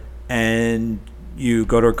Catone's. Yep. And you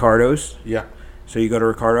go to Ricardo's. Yeah. So you go to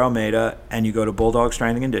Ricardo Almeida, and you go to Bulldog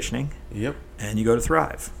Strength and Conditioning. Yep. And you go to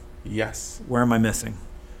Thrive. Yes. Where am I missing?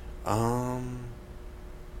 I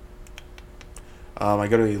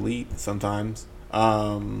go to Elite sometimes.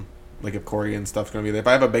 Like if Corey and stuff's gonna be there. If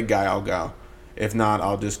I have a big guy, I'll go. If not,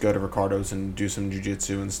 I'll just go to Ricardo's and do some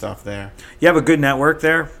jiu-jitsu and stuff there. You have a good network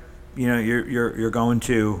there. You're going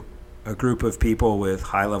to a group of people with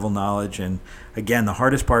high level knowledge, and again, the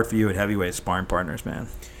hardest part for you at heavyweight is sparring partners, man.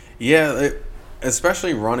 Yeah,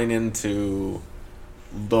 especially running into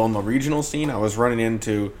on the regional scene. I was running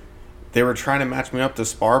into. They were trying to match me up to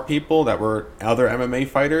spar people that were other MMA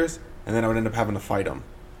fighters, and then I would end up having to fight them.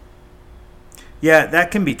 Yeah,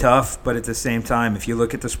 that can be tough, but at the same time, if you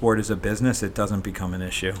look at the sport as a business, it doesn't become an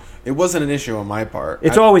issue. It wasn't an issue on my part.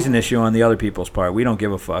 It's always an issue on the other people's part. We don't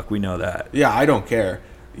give a fuck. We know that. Yeah, I don't care.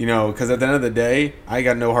 Because at the end of the day, I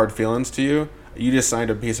got no hard feelings to you. You just signed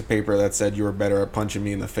a piece of paper that said you were better at punching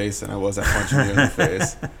me in the face than I was at punching you in the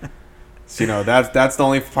face. So, that's the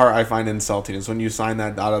only part I find insulting is when you sign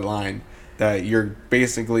that dotted line that you're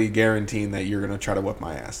basically guaranteeing that you're going to try to whip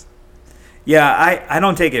my ass. Yeah, I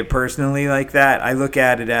don't take it personally like that. I look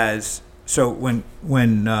at it as so when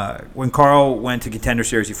Carl went to Contender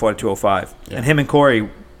Series, he fought at 205, and him and Corey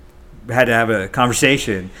had to have a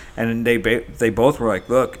conversation, and they both were like,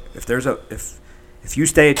 look, if you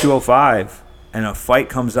stay at 205 and a fight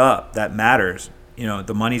comes up that matters,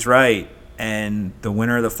 the money's right, and the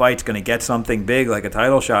winner of the fight's going to get something big like a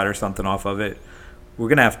title shot or something off of it, we're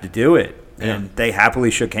going to have to do it. Yeah. And they happily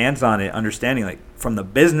shook hands on it, understanding like from the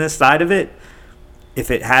business side of it, if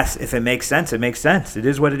it makes sense, it makes sense. It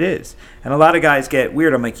is what it is. And a lot of guys get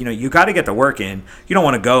weird. I'm like, you got to get the work in. You don't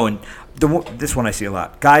want to go and this one I see a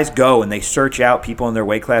lot. Guys go and they search out people in their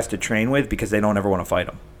weight class to train with because they don't ever want to fight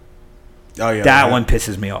them. Oh yeah, that one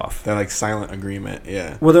pisses me off. That like silent agreement.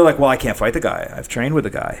 Yeah. Well, they're like, well, I can't fight the guy. I've trained with the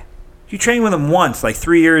guy. You trained with him once, like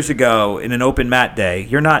 3 years ago in an open mat day.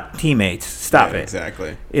 You're not teammates. Stop it.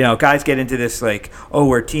 Exactly. Guys get into this like, oh,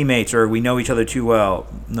 we're teammates or we know each other too well.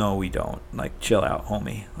 No, we don't. Like, chill out,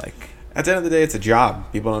 homie. Like, at the end of the day, it's a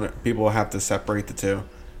job. People have to separate the two.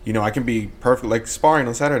 I can be perfect, like sparring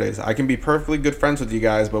on Saturdays. I can be perfectly good friends with you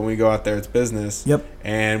guys, but when we go out there, it's business. Yep.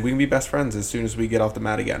 And we can be best friends as soon as we get off the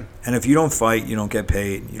mat again. And if you don't fight, you don't get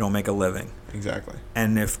paid. You don't make a living. Exactly.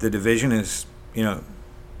 And if the division is,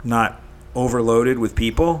 not overloaded with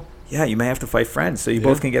people, you may have to fight friends so you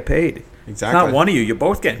both can get paid. Exactly. It's not one of you. You're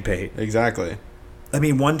both getting paid. Exactly. I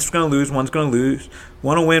mean, one's going to lose, one's going to lose.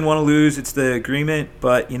 One will win, one will lose. It's the agreement.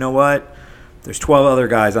 But you know what? There's 12 other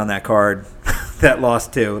guys on that card that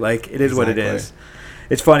lost too. Like, it is what it is.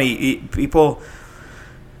 It's funny. People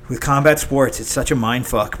with combat sports, it's such a mind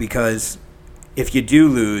fuck because if you do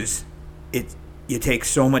lose, you take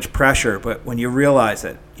so much pressure. But when you realize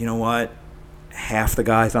that, you know what? Half the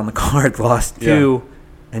guys on the card lost too.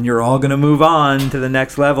 And you're all going to move on to the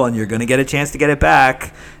next level, and you're going to get a chance to get it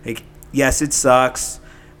back. Like, yes, it sucks,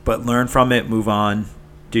 but learn from it, move on.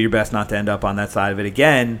 Do your best not to end up on that side of it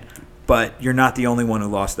again, but you're not the only one who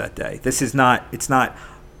lost that day. It's not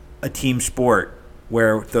a team sport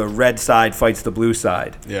where the red side fights the blue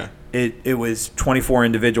side. Yeah. It was 24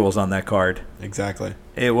 individuals on that card. Exactly.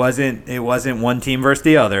 It wasn't one team versus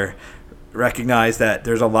the other. Recognize that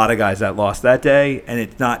there's a lot of guys that lost that day, and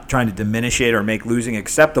it's not trying to diminish it or make losing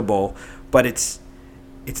acceptable, but it's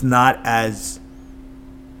not as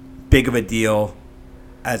big of a deal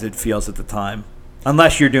as it feels at the time.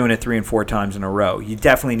 Unless you're doing it 3 and 4 times in a row. You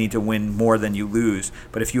definitely need to win more than you lose.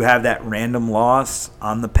 But if you have that random loss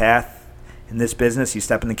on the path in this business, you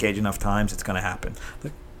step in the cage enough times, it's going to happen.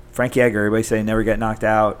 Look, Frank Yeager, everybody say never get knocked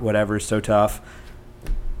out, whatever, is so tough.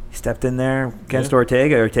 He stepped in there against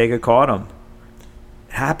Ortega. Ortega caught him.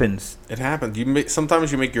 It happens. It happens.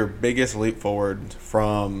 Sometimes you make your biggest leap forward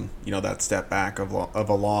from that step back of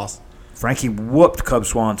a loss. Frankie whooped Cub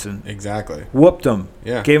Swanson. Exactly. Whooped him.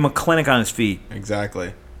 Yeah. Gave him a clinic on his feet.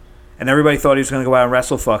 Exactly. And everybody thought he was going to go out and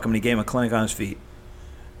wrestle fuck him, and he gave him a clinic on his feet.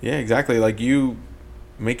 Yeah, exactly. Like you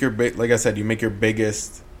make like I said, you make your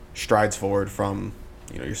biggest strides forward from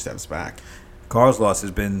your steps back. Carl's loss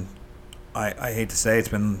has been. I hate to say it's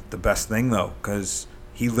been the best thing, though, because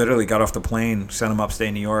he literally got off the plane, sent him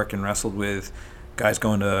upstate New York, and wrestled with guys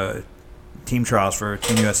going to team trials for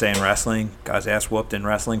Team USA in wrestling. Guys ass whooped in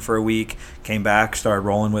wrestling for a week, came back, started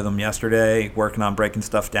rolling with him yesterday, working on breaking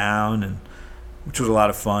stuff down, and which was a lot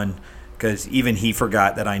of fun because even he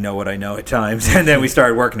forgot that I know what I know at times. And then we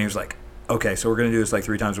started working. He was like, okay, so we're going to do this like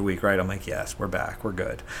 3 times a week, right? I'm like, yes, we're back. We're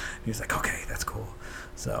good. He was like, okay, that's cool.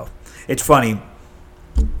 So it's funny.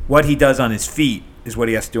 What he does on his feet is what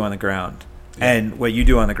he has to do on the ground. Yeah. And what you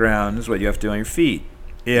do on the ground is what you have to do on your feet.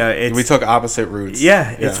 Yeah, we took opposite routes.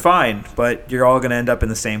 Yeah, it's fine, but you're all going to end up in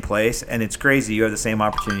the same place, and it's crazy. You have the same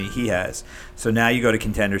opportunity he has. So now you go to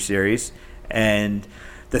Contender Series, and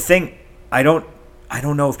the thing I don't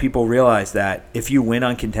know if people realize that if you win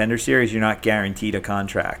on Contender Series, you're not guaranteed a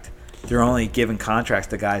contract. They're only giving contracts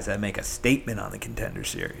to guys that make a statement on the Contender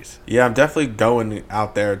Series. Yeah, I'm definitely going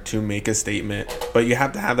out there to make a statement, but you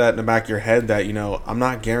have to have that in the back of your head that, I'm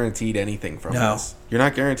not guaranteed anything from this. You're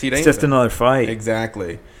not guaranteed anything. It's just another fight.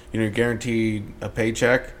 Exactly. You're guaranteed a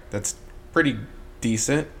paycheck that's pretty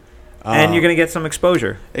decent. And you're going to get some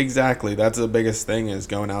exposure. Exactly. That's the biggest thing is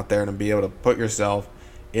going out there and be able to put yourself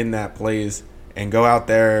in that place and go out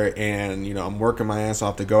there and, I'm working my ass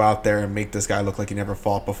off to go out there and make this guy look like he never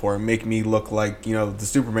fought before and make me look like, the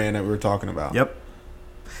Superman that we were talking about. Yep.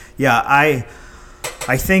 Yeah, I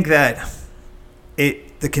think that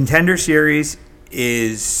the Contender Series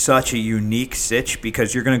is such a unique sitch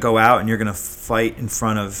because you're going to go out and you're going to fight in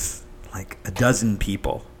front of like a dozen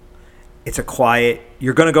people. It's a quiet.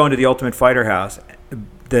 You're going to go into the Ultimate Fighter House,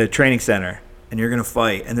 the training center, and you're going to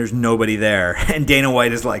fight, and there's nobody there. And Dana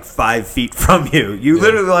White is like 5 feet from you. You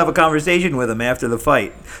literally will have a conversation with him after the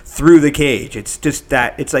fight through the cage. It's just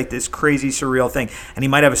that. It's like this crazy, surreal thing. And he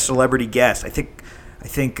might have a celebrity guest. I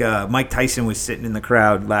think Mike Tyson was sitting in the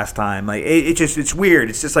crowd last time. Like it's weird.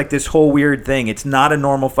 It's just like this whole weird thing. It's not a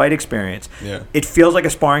normal fight experience. Yeah. It feels like a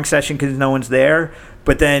sparring session because no one's there,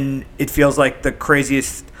 but then it feels like the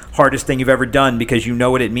craziest, hardest thing you've ever done because you know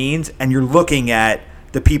what it means, and you're looking at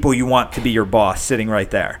the people you want to be your boss sitting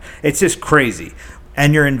right there. It's just crazy.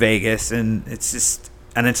 And you're in Vegas, and it's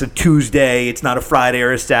a Tuesday. It's not a Friday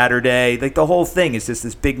or a Saturday. Like the whole thing is just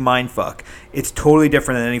this big mind fuck. It's totally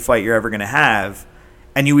different than any fight you're ever going to have.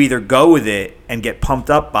 And you either go with it and get pumped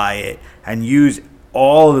up by it and use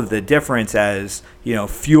all of the difference as,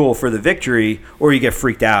 fuel for the victory, or you get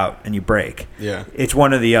freaked out and you break. Yeah. It's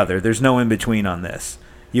one or the other. There's no in between on this.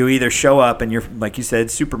 You either show up and you're, like you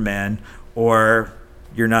said, Superman, or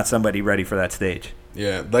you're not somebody ready for that stage.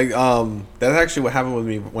 Yeah, like that's actually what happened with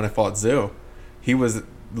me when I fought Zoo. He was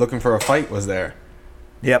looking for a fight, was there.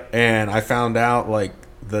 Yep. And I found out like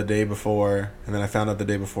the day before, and then I found out the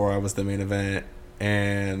day before I was the main event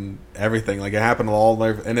and everything. Like it happened all,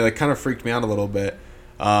 and it like kind of freaked me out a little bit.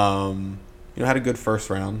 Had a good first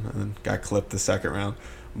round and then got clipped the second round.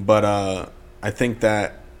 But I think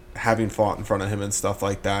that having fought in front of him and stuff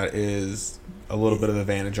like that is a little bit of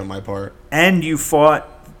advantage on my part. And you fought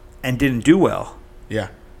and didn't do well. Yeah.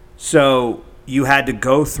 So you had to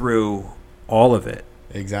go through all of it.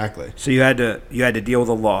 Exactly. So you had to deal with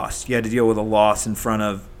a loss. You had to deal with a loss in front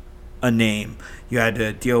of a name. You had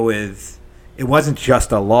to deal with, it wasn't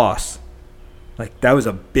just a loss. Like, that was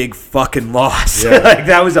a big fucking loss. Yeah. Like,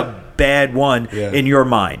 that was a bad one in your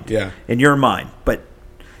mind. Yeah. In your mind. But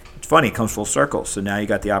it's funny, it comes full circle. So now you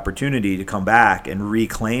got the opportunity to come back and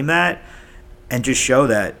reclaim that and just show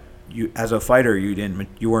that you, as a fighter,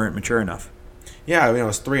 you weren't mature enough. Yeah, I mean, I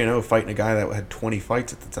was 3-0 fighting a guy that had 20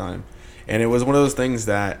 fights at the time. And it was one of those things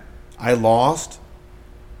that I lost,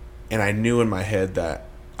 and I knew in my head that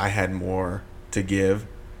I had more to give,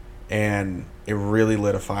 and it really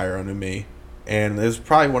lit a fire under me. And it was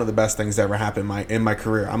probably one of the best things that ever happened in my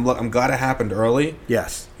career. I'm glad it happened early.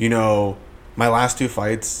 Yes. You know, my last 2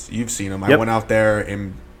 fights, you've seen them. Yep. I went out there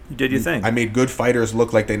and You did your thing. I made good fighters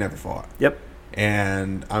look like they never fought. Yep.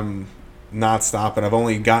 And I'm not stopping. I've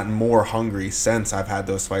only gotten more hungry since I've had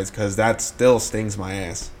those fights because that still stings my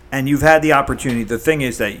ass. And you've had the opportunity. The thing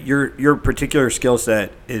is that your particular skill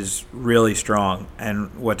set is really strong.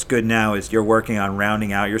 And what's good now is you're working on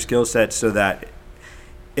rounding out your skill set so that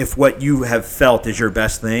if what you have felt is your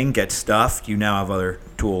best thing gets stuffed, you now have other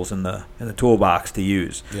tools in the toolbox to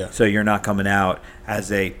use. Yeah. So you're not coming out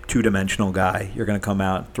as a 2-dimensional guy. You're going to come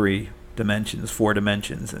out 3 dimensions, 4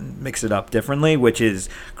 dimensions, and mix it up differently, which is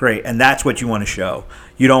great. And that's what you want to show.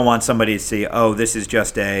 You don't want somebody to see, oh, this is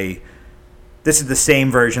the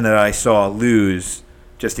same version that I saw lose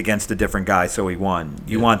just against a different guy, so he won.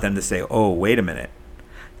 You want them to say, oh, wait a minute.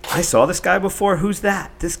 I saw this guy before. Who's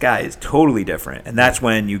that? This guy is totally different. And that's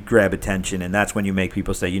when you grab attention, and that's when you make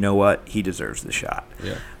people say, you know what? He deserves the shot.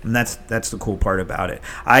 Yeah. And that's the cool part about it.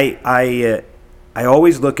 I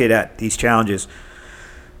always look at these challenges.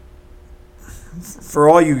 For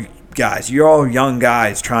all you guys, you're all young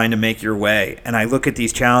guys trying to make your way. And I look at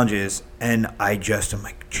these challenges, and I'm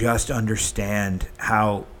like, just understand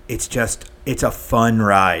how it's a fun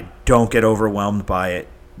ride. Don't get overwhelmed by it.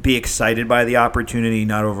 Be excited by the opportunity,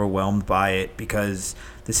 not overwhelmed by it, because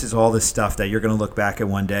this is all the stuff that you're going to look back at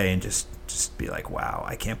one day and just be like, wow,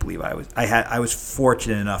 I can't believe I was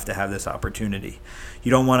fortunate enough to have this opportunity. You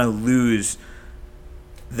don't want to lose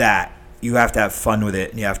that. You have to have fun with it,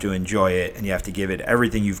 and you have to enjoy it, and you have to give it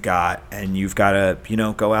everything you've got, and you've got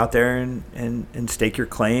to go out there and stake your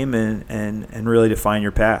claim and really define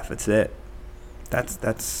your path. That's it.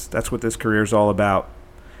 That's what this career is all about.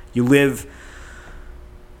 You live,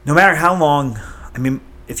 no matter how long, I mean,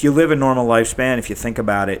 if you live a normal lifespan, if you think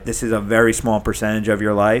about it, this is a very small percentage of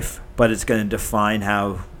your life, but it's going to define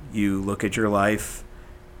how you look at your life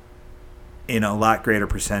in a lot greater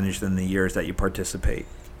percentage than the years that you participate.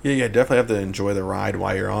 Yeah, you definitely have to enjoy the ride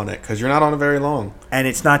while you're on it, because you're not on it very long. And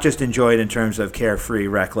it's not just enjoy it in terms of carefree,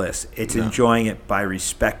 reckless. It's enjoying it by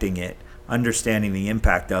respecting it, understanding the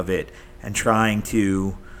impact of it, and trying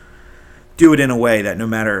to do it in a way that no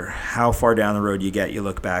matter how far down the road you get, you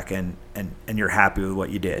look back and you're happy with what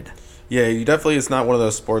you did. Yeah, you definitely, it's not one of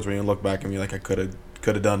those sports where you look back and be like, I could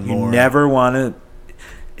have done more. You never want to.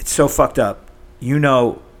 It's so fucked up.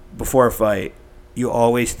 Before a fight, you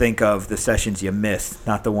always think of the sessions you missed,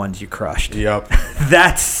 not the ones you crushed. Yep.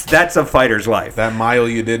 That's a fighter's life. That mile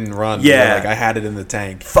you didn't run. Yeah. Like, I had it in the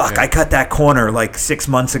tank. Fuck, yeah. I cut that corner like 6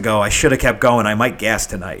 months ago. I should have kept going. I might gas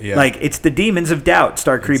tonight. Yeah. Like, it's the demons of doubt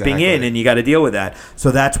start creeping in, and you got to deal with that.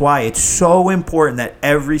 So that's why it's so important that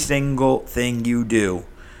every single thing you do,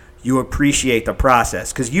 you appreciate the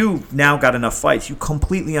process, because you now got enough fights. You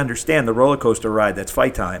completely understand the roller coaster ride that's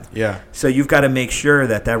fight time. Yeah. So you've got to make sure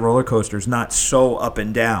that roller coaster is not so up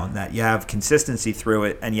and down, that you have consistency through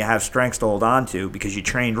it and you have strengths to hold on to because you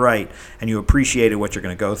trained right and you appreciated what you're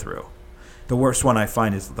going to go through. The worst one I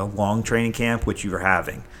find is the long training camp, which you're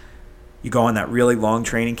having. You go on that really long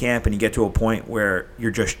training camp and you get to a point where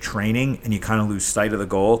you're just training and you kind of lose sight of the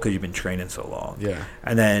goal because you've been training so long. Yeah.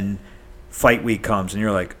 And then fight week comes and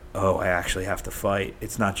you're like, oh, I actually have to fight.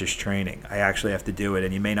 It's not just training. I actually have to do it,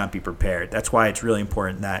 and you may not be prepared. That's why it's really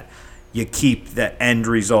important that you keep the end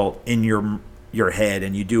result in your head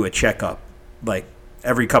and you do a checkup, like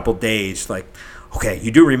every couple days. Like, okay,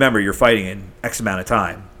 you do remember you're fighting in X amount of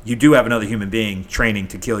time. You do have another human being training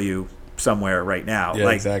to kill you somewhere right now. Yeah,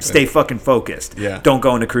 like, exactly. Stay fucking focused. Yeah. Don't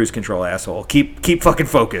go into cruise control, asshole. Keep fucking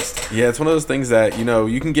focused. Yeah, it's one of those things that,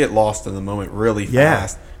 you can get lost in the moment really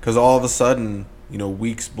fast. Because all of a sudden,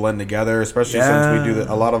 weeks blend together, especially since we do that.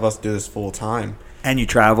 A lot of us do this full time. And you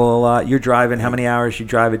travel a lot. You're driving how many hours you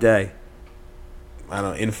drive a day? I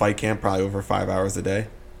don't know, in fight camp, probably over 5 hours a day.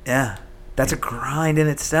 Yeah. That's a grind in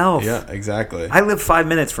itself. Yeah, exactly. I live 5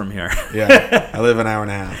 minutes from here. Yeah. I live an hour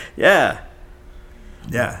and a half. Yeah.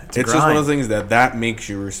 Yeah. It's just one of those things that makes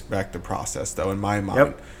you respect the process, though, in my mind.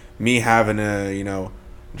 Yep. me having to,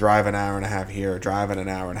 drive an hour and a half here, driving an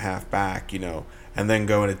hour and a half back, and then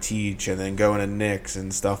going to teach and then going to Knicks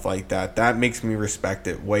and stuff like that. That makes me respect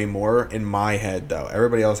it way more in my head, though.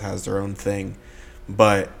 Everybody else has their own thing.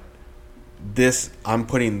 But I'm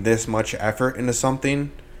putting this much effort into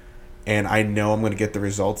something, and I know I'm going to get the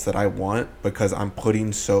results that I want because I'm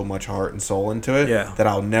putting so much heart and soul into it that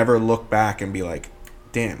I'll never look back and be like,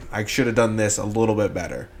 damn, I should have done this a little bit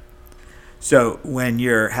better. So when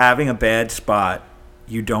you're having a bad spot,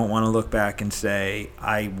 you don't want to look back and say,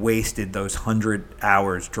 I wasted those 100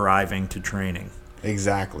 hours driving to training.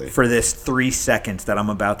 Exactly. For this 3 seconds that I'm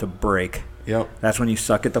about to break. Yep. That's when you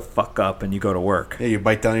suck it the fuck up and you go to work. Yeah, you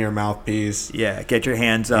bite down your mouthpiece. Yeah, get your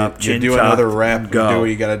hands up, chin do tucked, another rep, go. Do what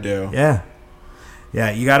you got to do. Yeah.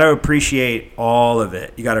 Yeah, you got to appreciate all of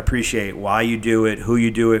it. You got to appreciate why you do it, who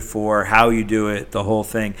you do it for, how you do it, the whole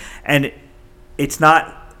thing. And it's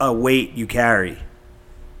not a weight you carry.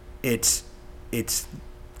 It's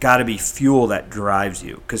got to be fuel that drives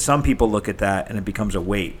you. Because some people look at that and it becomes a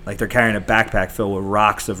weight. Like they're carrying a backpack filled with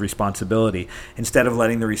rocks of responsibility instead of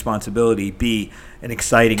letting the responsibility be an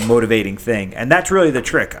exciting, motivating thing. And that's really the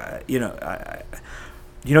trick. You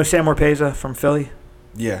know Sam Orpeza from Philly?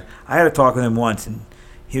 Yeah. I had a talk with him once, and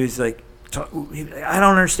he was like, I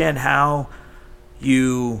don't understand how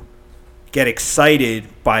you get excited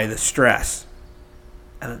by the stress.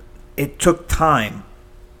 And it took time.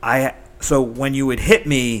 So when you would hit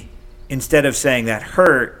me, instead of saying that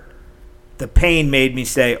hurt, the pain made me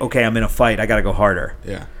say, okay, I'm in a fight. I got to go harder.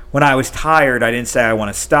 Yeah. When I was tired, I didn't say I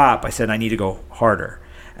want to stop. I said I need to go harder.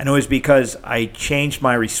 And it was because I changed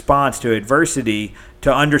my response to adversity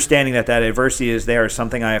to understanding that adversity is there,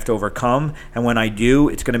 something I have to overcome. And when I do,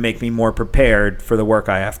 it's going to make me more prepared for the work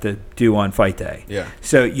I have to do on fight day. Yeah.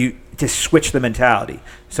 So you just switch the mentality.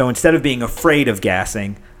 So instead of being afraid of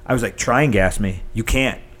gassing, I was like, try and gas me. You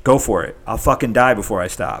can't. Go for it. I'll fucking die before I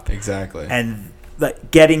stop. Exactly. And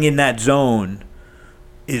getting in that zone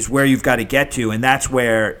is where you've got to get to. And that's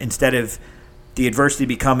where, instead of the adversity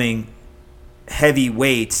becoming heavy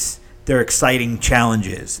weights, they're exciting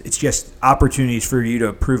challenges. It's just opportunities for you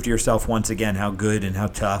to prove to yourself once again how good and how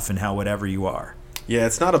tough and how whatever you are. Yeah,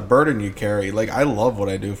 it's not a burden you carry. Like, I love what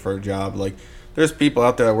I do for a job. Like, there's people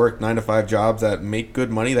out there that work 9-to-5 jobs that make good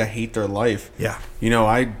money that hate their life. Yeah.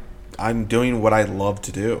 I'm doing what I love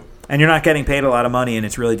to do. And you're not getting paid a lot of money, and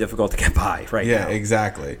it's really difficult to get by now. Yeah,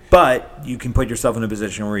 exactly. But you can put yourself in a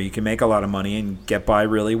position where you can make a lot of money and get by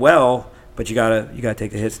really well, but you gotta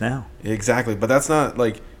take the hits now. Exactly. But that's not,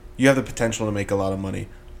 like, you have the potential to make a lot of money.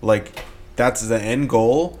 Like, that's the end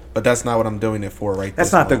goal, but that's not what I'm doing it for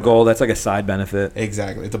That's not the goal. That's like a side benefit.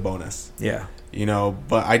 Exactly. It's a bonus. Yeah.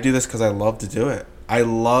 But I do this because I love to do it. I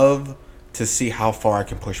love to see how far I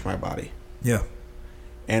can push my body. Yeah.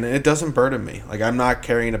 And it doesn't burden me. Like, I'm not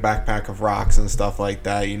carrying a backpack of rocks and stuff like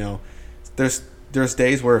that. There's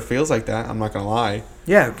days where it feels like that. I'm not gonna lie.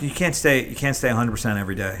 Yeah, you can't stay 100%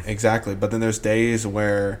 every day. Exactly. But then there's days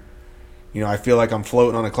where, I feel like I'm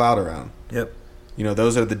floating on a cloud around. Yep.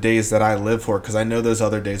 Those are the days that I live for because I know those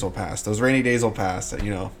other days will pass. Those rainy days will pass.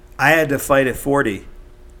 I had to fight at 40.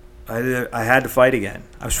 I had to fight again.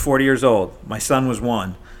 I was 40 years old. My son was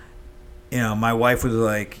 1. My wife was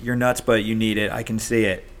like, "You're nuts, but you need it. I can see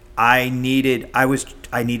it." I needed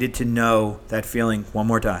to know that feeling one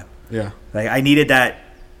more time. Yeah. Like, I needed that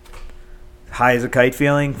high as a kite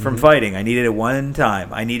feeling from fighting. I needed it one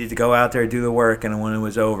time. I needed to go out there, do the work, and when it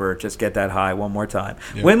was over, just get that high one more time.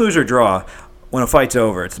 Yeah. Win, lose, or draw, when a fight's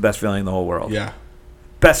over, it's the best feeling in the whole world. Yeah.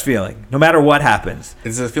 Best feeling, no matter what happens.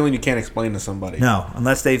 It's a feeling you can't explain to somebody. No,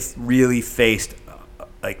 unless they've really faced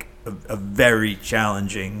a very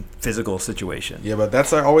challenging physical situation. Yeah, but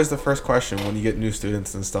that's always the first question when you get new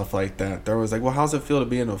students and stuff like that. They're always like, well, how's it feel to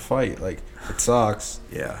be in a fight? Like, it sucks.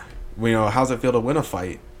 Yeah. How's it feel to win a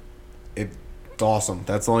fight? It's awesome.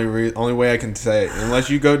 That's the only way I can say it.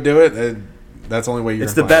 Unless you go do it, that's the only way you're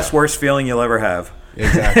It's the best, worst feeling you'll ever have.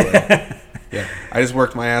 Exactly. Yeah. I just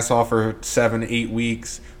worked my ass off for 7-8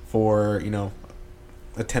 weeks for,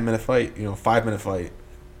 a 10-minute fight, 5-minute fight.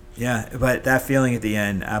 Yeah, but that feeling at the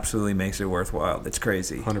end absolutely makes it worthwhile. It's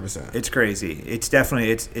crazy. 100%. It's crazy. It's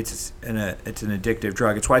definitely it's an addictive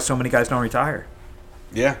drug. It's why so many guys don't retire.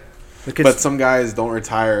 Yeah. But some guys don't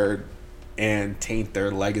retire and taint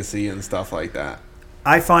their legacy and stuff like that.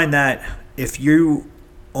 I find that if you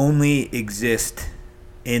only exist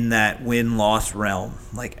in that win-loss realm,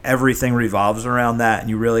 like everything revolves around that, and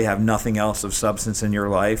you really have nothing else of substance in your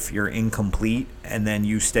life, you're incomplete, and then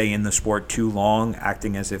you stay in the sport too long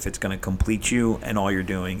acting as if it's going to complete you, and all you're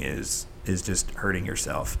doing is just hurting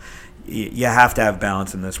yourself. you have to have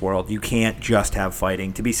balance in this world. You can't just have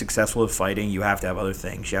fighting. To be successful at fighting, you have to have other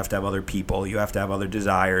things. You have to have other people. You have to have other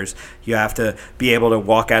desires. You have to be able to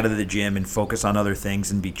walk out of the gym and focus on other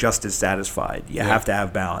things and be just as satisfied. You have to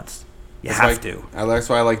have balance. That's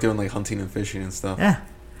why I like doing like hunting and fishing and stuff. Yeah.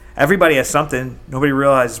 Everybody has something. Nobody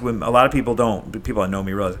realizes when a lot of people don't. But people that know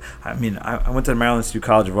me realize. I mean, I went to the Maryland Institute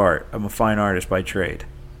College of Art. I'm a fine artist by trade.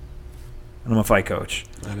 And I'm a fight coach.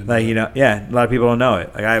 A lot of people don't know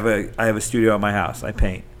it. Like I have a studio at my house. I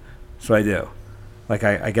paint. That's what I do. Like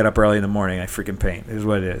I get up early in the morning. I freaking paint. This is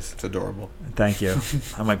what it is. It's adorable. Thank you.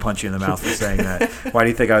 I might punch you in the mouth for saying that. Why do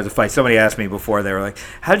you think I was a fight? Somebody asked me before. They were like,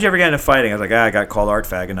 "How did you ever get into fighting?" I was like, "I got called art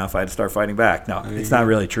fag enough. I had to start fighting back." No, it's not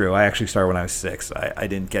really true. I actually started when I was 6. I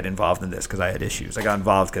didn't get involved in this because I had issues. I got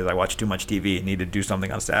involved because I watched too much TV and needed to do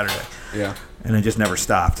something on Saturday. Yeah. And I just never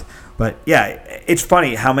stopped. But yeah, it's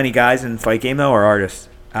funny how many guys in fight game though are artists.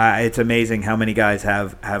 It's amazing how many guys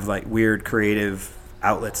have like weird creative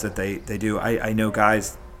outlets that they do. I know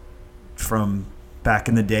guys from back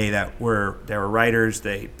in the day they were writers,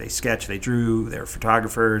 they sketched, they drew, they were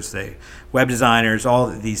photographers, they web designers, all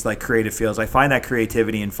these like creative fields. I find that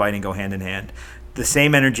creativity and fighting go hand in hand. The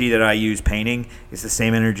same energy that I use painting is the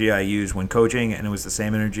same energy I use when coaching, and it was the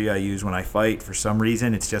same energy I use when I fight. For some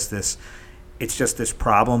reason, it's just this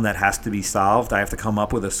problem that has to be solved. I have to come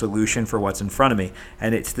up with a solution for what's in front of me,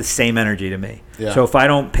 and it's the same energy to me. Yeah. So if I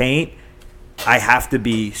don't paint, I have to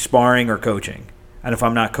be sparring or coaching. And if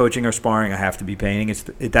I'm not coaching or sparring, I have to be painting.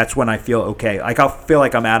 That's when I feel okay. Like I'll feel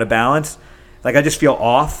like I'm out of balance. Like I just feel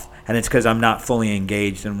off, and it's because I'm not fully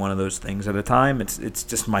engaged in one of those things at a time. It's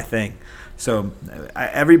just my thing. So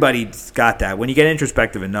everybody's got that. When you get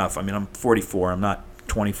introspective enough, I mean, I'm 44. I'm not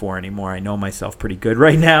 24 anymore. I know myself pretty good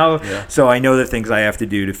right now. Yeah. So I know the things I have to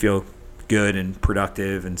do to feel good and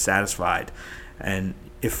productive and satisfied. And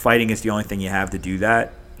if fighting is the only thing you have to do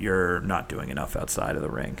that, you're not doing enough outside of the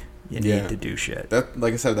ring. You need to do shit.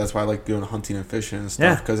 Like I said, that's why I like doing hunting and fishing and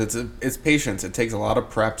stuff. Because it's patience. It takes a lot of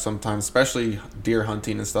prep sometimes, especially deer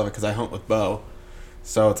hunting and stuff. Because I hunt with bow,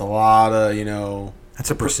 so it's a lot of That's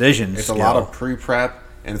a precision. It's a lot of pre-prep,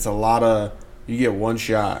 and it's a lot of you get one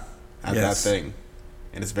shot at that thing,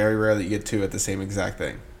 and it's very rare that you get 2 at the same exact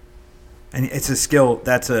thing. And it's a skill.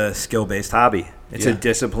 That's a skill-based hobby. It's a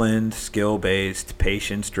disciplined, skill-based,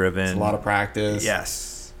 patience-driven. It's a lot of practice. Yes.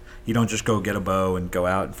 You don't just go get a bow and go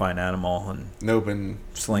out and find an animal and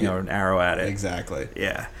sling an arrow at it. Exactly.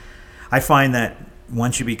 Yeah. I find that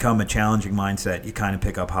once you become a challenging mindset, you kind of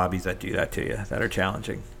pick up hobbies that do that to you, that are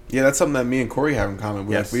challenging. Yeah, that's something that me and Corey have in common.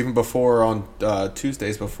 Even before on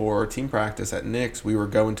Tuesdays before team practice at Nick's, we were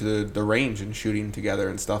going to the range and shooting together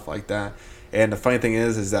and stuff like that. And the funny thing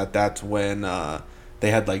is that that's when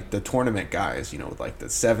they had like the tournament guys, with like the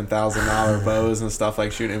 $7,000 bows and stuff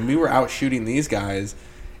like shooting. And we were out shooting these guys.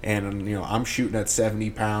 And, I'm shooting at 70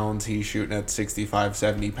 pounds. He's shooting at 65,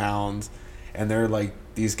 70 pounds. And they're like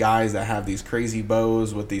these guys that have these crazy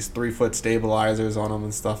bows with these 3-foot stabilizers on them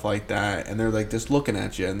and stuff like that. And they're like just looking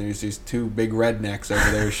at you. And there's these 2 big rednecks over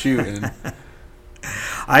there shooting.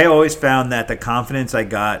 I always found that the confidence I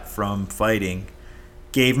got from fighting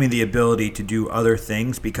gave me the ability to do other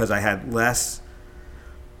things because I had less.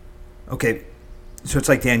 Okay, so it's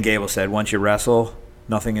like Dan Gable said, once you wrestle,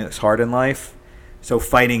 nothing is hard in life. So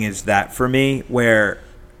fighting is that for me, where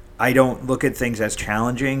I don't look at things as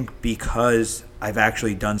challenging because I've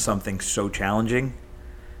actually done something so challenging.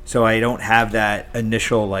 So I don't have that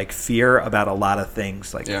initial like fear about a lot of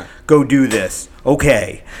things. Like, go do this.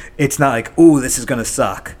 Okay. It's not like, ooh, this is going to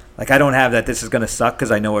suck. Like, I don't have that this is going to suck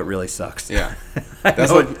because I know it really sucks. Yeah.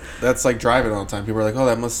 That's like driving all the time. People are like, oh,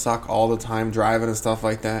 that must suck all the time driving and stuff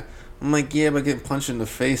like that. I'm like, yeah, but getting punched in the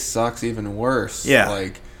face sucks even worse. Yeah.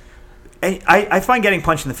 Like, I find getting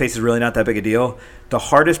punched in the face is really not that big a deal. The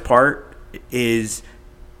hardest part is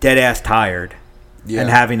dead ass tired and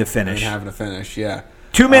having to finish.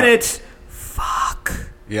 2 minutes.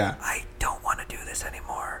 Fuck. Yeah. I don't want to do this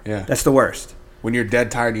anymore. Yeah. That's the worst. When you're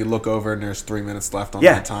dead tired, you look over and there's 3 minutes left on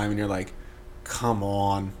that time, and you're like, come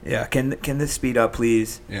on. Yeah. Can this speed up,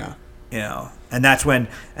 please? Yeah. And that's when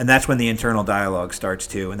the internal dialogue starts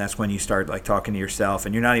too, and that's when you start like talking to yourself,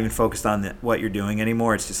 and you're not even focused on what you're doing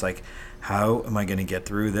anymore. It's just like, how am I going to get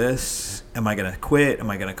through this? Am I going to quit?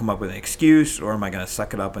 Am I going to come up with an excuse, or am I going to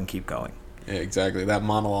suck it up and keep going? Yeah, exactly. That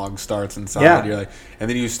monologue starts inside. Yeah. You're like, and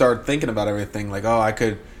then you start thinking about everything, like, oh, I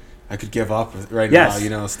could give up right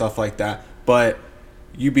now, stuff like that. But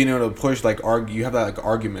you being able to push, like, you have that like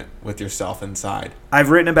argument with yourself inside.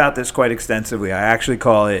 I've written about this quite extensively. I actually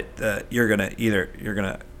call it you're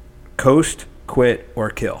gonna coast, quit,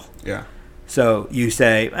 or kill. Yeah. So you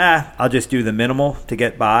say, I'll just do the minimal to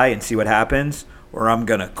get by and see what happens, or I'm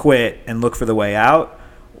going to quit and look for the way out,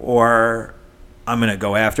 or I'm going to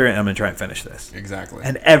go after it and I'm going to try and finish this. Exactly.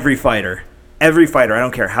 And every fighter, I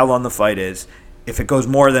don't care how long the fight is, if it goes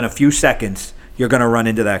more than a few seconds, you're going to run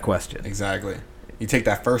into that question. Exactly. You take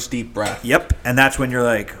that first deep breath. Yep. And that's when you're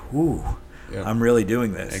like, ooh, Yep. I'm really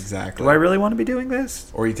doing this. Exactly. Do I really want to be doing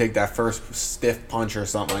this? Or you take that first stiff punch or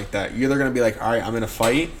something like that. You're either going to be like, all right, I'm going to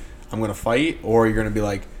fight, or you're going to be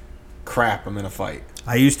like, crap, I'm going to fight.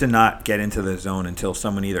 I used to not get into the zone until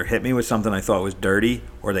someone either hit me with something I thought was dirty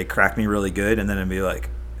or they cracked me really good, and then I'd be like,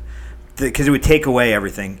 because it would take away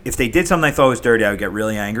everything. If they did something I thought was dirty, I would get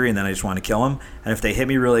really angry, and then I just want to kill them. And if they hit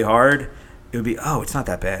me really hard, it would be, oh, it's not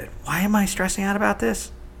that bad. Why am I stressing out about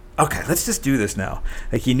this? Okay, let's just do this now.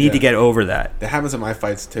 Like, you need to get over that. That happens in my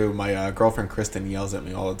fights, too. My girlfriend, Kristen, yells at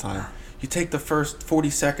me all the time. You take the first 40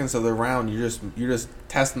 seconds of the round, you're just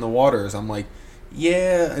testing the waters. I'm like,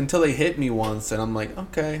 yeah, until they hit me once, and I'm like,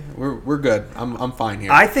 okay, we're good. I'm fine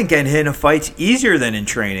here. I think getting hit in a fight's easier than in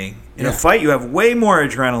training. In a fight, you have way more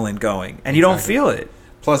adrenaline going, and you don't feel it.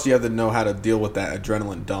 Plus, you have to know how to deal with that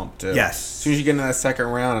adrenaline dump, too. Yes. As soon as you get into that second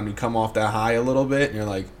round and you come off that high a little bit, and you're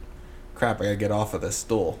like, crap, I got to get off of this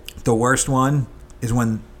stool. The worst one is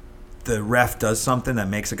when the ref does something that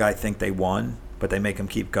makes a guy think they won, but they make him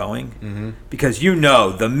keep going. Mm-hmm. Because the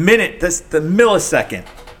millisecond,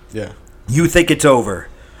 you think it's over,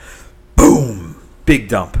 boom, big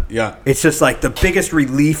dump. Yeah. It's just like the biggest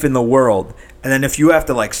relief in the world. And then if you have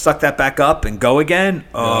to like suck that back up and go again,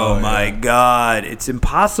 oh my God, it's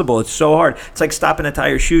impossible. It's so hard. It's like stopping to tie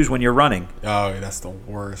your shoes when you're running. Oh, that's the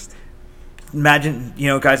worst. Imagine,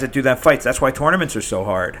 guys that do that fights. That's why tournaments are so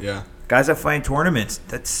hard. Yeah. Guys that fight in tournaments,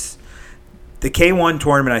 that's the K1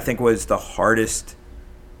 tournament, I think, was the hardest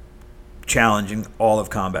challenge in all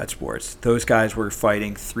of combat sports. Those guys were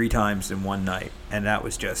fighting 3 times in one night, and that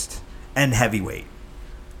was just, and heavyweight.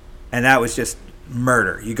 And that was just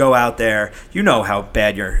murder. You go out there, you know how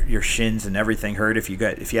bad your shins and everything hurt if you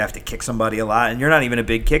have to kick somebody a lot, and you're not even a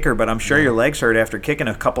big kicker, but I'm sure your legs hurt after kicking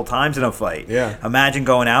a couple times in a fight. Yeah. Imagine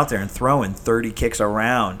going out there and throwing 30 kicks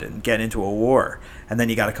around and get into a war, and then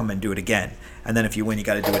you got to come and do it again. And then if you win, you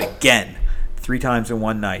got to do it again. 3 times in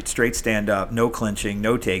one night, straight stand up, no clinching,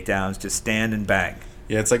 no takedowns, just stand and bang.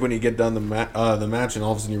 Yeah, it's like when you get done the match, and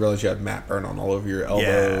all of a sudden you realize you have mat burn on all over your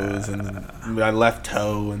elbows and my left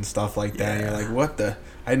toe and stuff like that. And you're like, what the?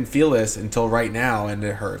 I didn't feel this until right now, and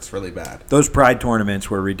it hurts really bad. Those Pride tournaments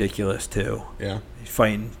were ridiculous, too. Yeah.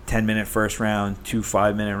 Fighting 10-minute first round, 2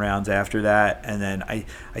 5-minute rounds after that. And then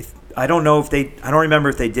I don't know I don't remember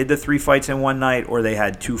if they did the 3 fights in one night or they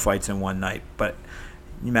had 2 fights in one night. But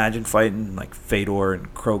imagine fighting like Fedor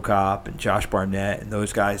and Krokop and Josh Barnett and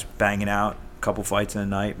those guys banging out couple fights in a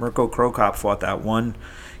night. Mirko Krokop fought that one.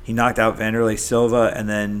 He knocked out Vanderlei Silva and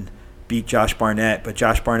then beat Josh Barnett, but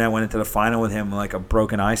Josh Barnett went into the final with him like a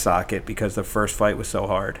broken eye socket because the first fight was so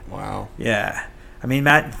hard. Wow. Yeah. I mean,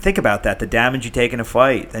 Matt, think about that. The damage you take in a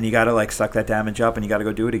fight, then you got to like suck that damage up and you got to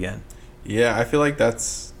go do it again. Yeah, I feel like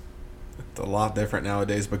it's a lot different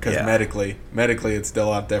nowadays because medically it's still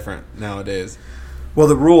a lot different nowadays. Well,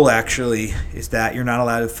 the rule actually is that you're not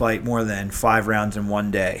allowed to fight more than 5 rounds in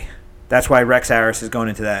one day. That's why Rex Harris is going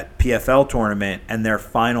into that PFL tournament, and their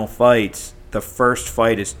final fights, the first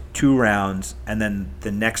fight is 2 rounds, and then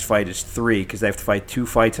the next fight is 3, because they have to fight 2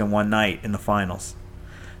 fights in one night in the finals.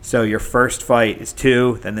 So your first fight is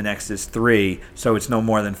 2, then the next is 3, so it's no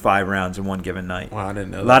more than 5 rounds in one given night. Wow, I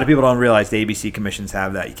didn't know that. A lot of people don't realize the ABC commissions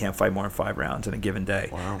have that. You can't fight more than 5 rounds in a given day.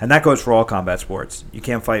 Wow. And that goes for all combat sports. You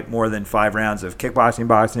can't fight more than 5 rounds of kickboxing,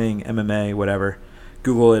 boxing, MMA, whatever.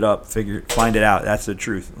 Google it up, find it out. That's the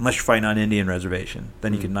truth. Unless you're fighting on Indian reservation,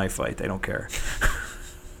 then you can knife fight. They don't care.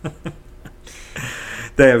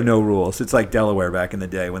 They have no rules. It's like Delaware back in the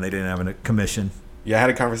day when they didn't have a commission. Yeah, I had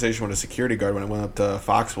a conversation with a security guard when I went up to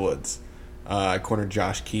Foxwoods. I cornered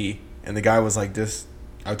Josh Key, and the guy was like,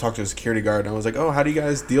 I talked to a security guard, and I was like, oh, how do you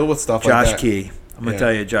guys deal with stuff like that? Josh Key. I'm going to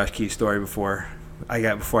tell you a Josh Key story before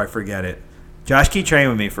I forget it. Josh Key trained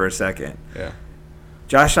with me for a second. Yeah.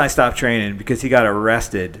 Josh and I stopped training because he got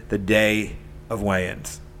arrested the day of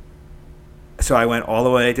weigh-ins. So I went all the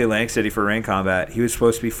way to Atlantic City for ring combat. He was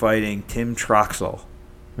supposed to be fighting Tim Troxel.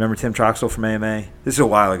 Remember Tim Troxel from AMA? This is a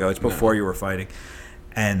while ago. It's before you were fighting.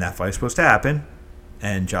 And that fight was supposed to happen.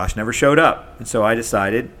 And Josh never showed up. And so I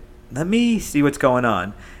decided, let me see what's going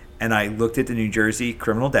on. And I looked at the New Jersey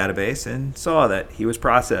criminal database and saw that he was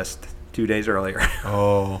processed 2 days earlier.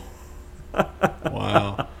 Oh.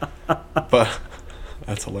 Wow. But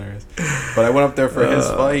that's hilarious. But I went up there for his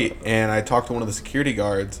fight, and I talked to one of the security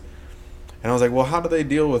guards, and I was like, well, how do they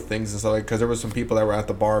deal with things and stuff? Because there was some people that were at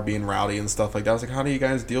the bar being rowdy and stuff like that. I was like, how do you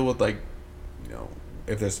guys deal with, like,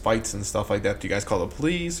 if there's fights and stuff like that, do you guys call the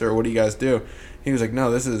police or what do you guys do? He was like,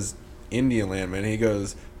 no, this is Indian land, man. He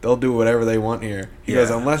goes, they'll do whatever they want here. He goes,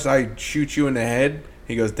 unless I shoot you in the head,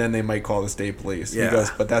 he goes, then they might call the state police. He goes,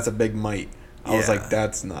 but that's a big might. I was like,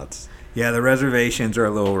 that's nuts. Yeah, the reservations are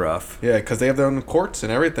a little rough. Yeah, because they have their own courts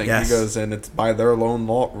and everything. Yes. He goes, and it's by their own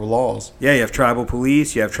laws. Yeah, you have tribal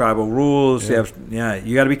police, you have tribal rules. You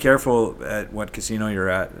got to be careful at what casino you're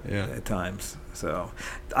at times. So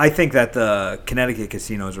I think that the Connecticut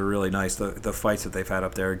casinos are really nice. The fights that they've had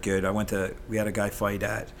up there are good. We had a guy fight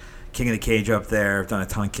at King of the Cage up there. I've done a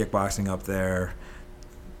ton of kickboxing up there.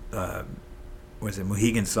 Was it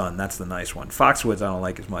Mohegan Sun? That's the nice one. Foxwoods I don't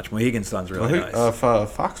like as much. Mohegan Sun's really nice.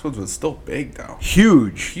 Foxwoods was still big though.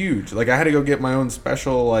 Huge. Like I had to go get my own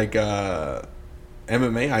special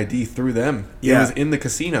MMA ID through them. Yeah. It was in the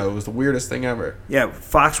casino. It was the weirdest thing ever. Yeah,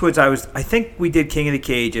 Foxwoods. I think we did King of the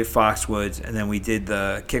Cage at Foxwoods, and then we did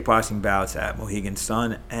the kickboxing bouts at Mohegan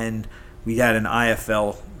Sun, and we had an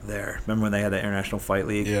IFL there. Remember when they had the International Fight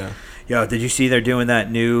League? Yeah. Yo, did you see they're doing that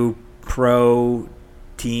new pro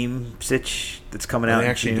team sitch that's coming out? Are they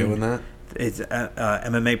actually doing that? It's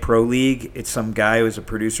MMA Pro League. It's some guy who was a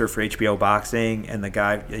producer for HBO Boxing, and the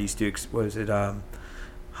guy that used to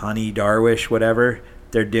Hani Darwish, whatever.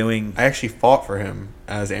 They're doing. I actually fought for him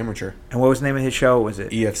as amateur. And what was the name of his show? Was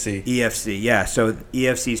it EFC? EFC, yeah. So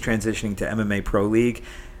EFC is transitioning to MMA Pro League.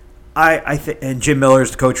 I think, and Jim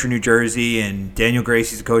Miller's the coach for New Jersey, and Daniel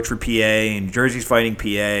Gracie's the coach for PA, and New Jersey's fighting PA,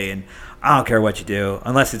 and I don't care what you do,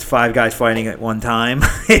 unless it's 5 guys fighting at one time.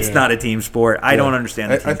 It's not a team sport. I don't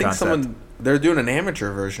understand the team concept. They're doing an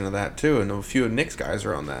amateur version of that too, and a few of Nick's guys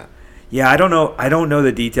are on that. Yeah, I don't know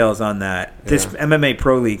the details on that. This MMA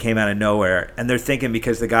Pro League came out of nowhere, and they're thinking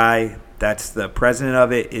because the guy that's the president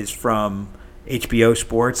of it is from HBO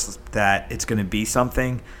Sports that it's going to be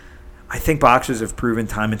something. I think boxers have proven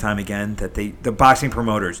time and time again that the boxing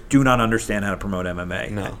promoters do not understand how to promote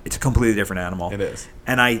MMA. No. It's a completely different animal. It is.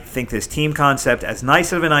 And I think this team concept, as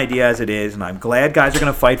nice of an idea as it is, and I'm glad guys are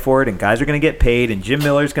going to fight for it, and guys are going to get paid, and Jim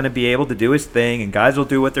Miller's going to be able to do his thing, and guys will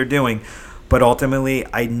do what they're doing. But ultimately,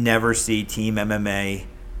 I never see team MMA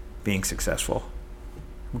being successful.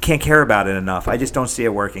 We can't care about it enough. I just don't see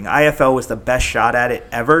it working. IFL was the best shot at it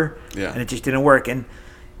ever, and it just didn't work. And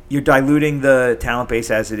you're diluting the talent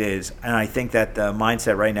base as it is. And I think that the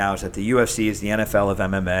mindset right now is that the UFC is the NFL of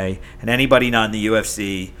MMA, and anybody not in the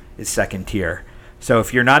UFC is second tier. So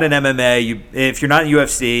if you're not in MMA, if you're not in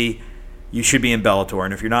UFC, you should be in Bellator.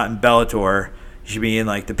 And if you're not in Bellator, you should be in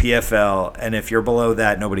like the PFL, and if you're below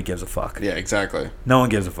that, nobody gives a fuck. Yeah, exactly. No one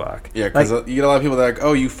gives a fuck. Yeah, because you get a lot of people that are like,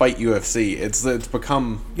 oh, you fight UFC. It's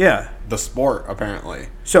become the sport, apparently.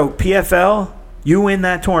 So PFL, you win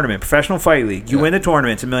that tournament, Professional Fight League. You win the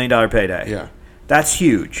tournament, it's $1 million payday. Yeah. That's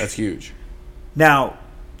huge. That's huge. Now,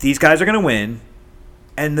 these guys are going to win,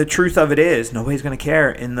 and the truth of it is nobody's going to care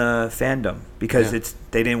in the fandom because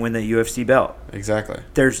they didn't win the UFC belt. Exactly.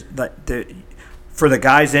 For the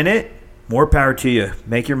guys in it, more power to you.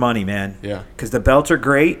 Make your money, man. Yeah. Because the belts are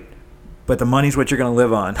great, but the money's what you're going to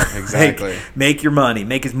live on. Exactly. Make your money.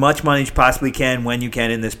 Make as much money as you possibly can when you can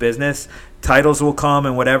in this business. Titles will come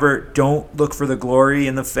and whatever. Don't look for the glory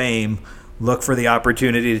and the fame. Look for the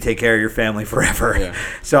opportunity to take care of your family forever. Yeah.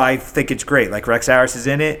 So I think it's great. Like Rex Harris is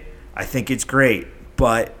in it. I think it's great.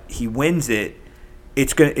 But he wins it.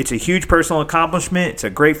 It's a huge personal accomplishment. It's a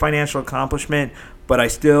great financial accomplishment. But I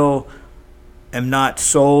still am not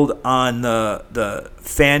sold on the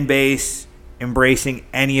fan base embracing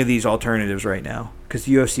any of these alternatives right now because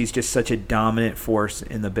the UFC is just such a dominant force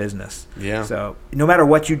in the business. Yeah. So no matter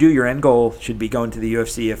what you do, your end goal should be going to the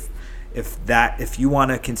UFC. If you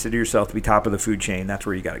want to consider yourself to be top of the food chain, that's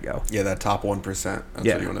where you got to go. Yeah, that top 1%. That's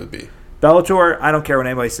what you want to be. Bellator, I don't care what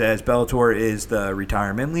anybody says. Bellator is the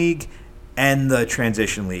retirement league and the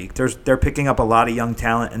transition league. They're picking up a lot of young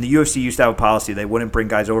talent, and the UFC used to have a policy they wouldn't bring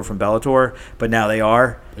guys over from Bellator, but now they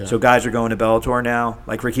are. Yeah. So guys are going to Bellator now.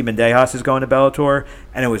 Like Ricky Mendejas is going to Bellator,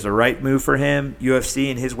 and it was the right move for him. UFC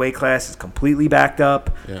in his weight class is completely backed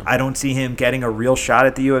up. Yeah. I don't see him getting a real shot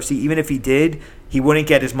at the UFC. Even if he did, he wouldn't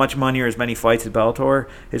get as much money or as many fights as Bellator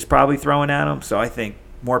is probably throwing at him. So I think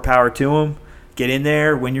more power to him. Get in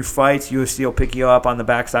there, win your fights. UFC will pick you up on the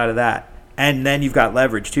backside of that. And then you've got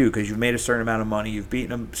leverage, too, because you've made a certain amount of money. You've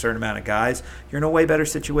beaten a certain amount of guys. You're in a way better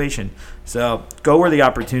situation. So go where the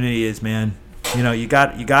opportunity is, man. You know, you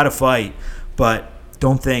got to fight, but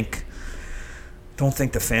don't think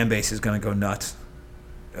the fan base is going to go nuts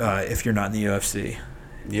if you're not in the UFC.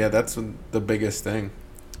 Yeah, that's the biggest thing.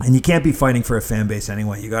 And you can't be fighting for a fan base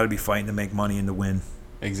anyway. You got to be fighting to make money and to win.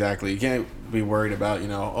 Exactly. You can't be worried about,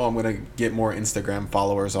 I'm going to get more Instagram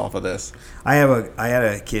followers off of this. I had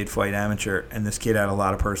a kid fight amateur, and this kid had a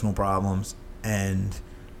lot of personal problems, and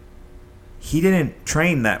he didn't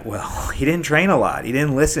train that well. He didn't train a lot. He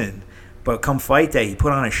didn't listen. But come fight day, he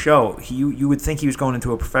put on a show. You would think he was going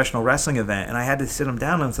into a professional wrestling event, and I had to sit him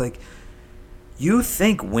down, and I was like, you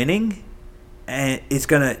think winning is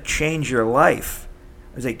going to change your life?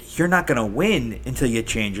 I was like, you're not going to win until you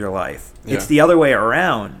change your life. Yeah. It's the other way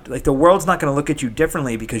around. Like, the world's not going to look at you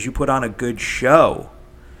differently because you put on a good show.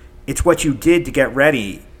 It's what you did to get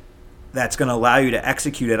ready that's going to allow you to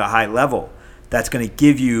execute at a high level. That's going to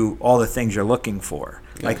give you all the things you're looking for.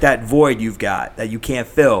 Yeah. Like that void you've got that you can't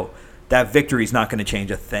fill, that victory's not going to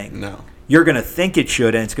change a thing. No. You're going to think it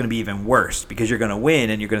should, and it's going to be even worse because you're going to win,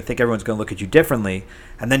 and you're going to think everyone's going to look at you differently,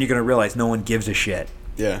 and then you're going to realize no one gives a shit.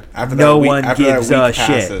 Yeah. After no one gives a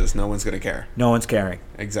passes, shit. No one's going to care. No one's caring.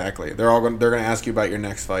 Exactly. They're going to ask you about your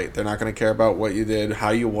next fight. They're not going to care about what you did,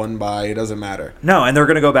 how you won by. It doesn't matter. No, and they're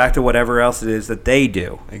going to go back to whatever else it is that they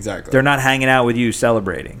do. Exactly. They're not hanging out with you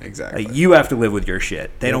celebrating. Exactly. Like, you have to live with your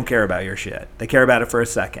shit. They don't care about your shit. They care about it for a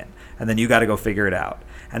second, and then you got to go figure it out.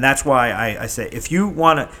 And that's why I say, if you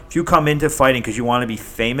come into fighting because you want to be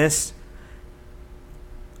famous,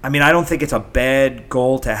 I mean, I don't think it's a bad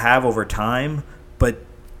goal to have over time, but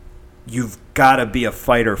you've got to be a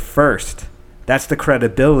fighter first. That's the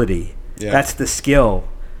credibility. Yeah. That's the skill.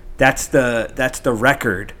 That's the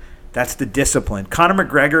record. That's the discipline. Conor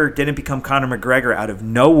McGregor didn't become Conor McGregor out of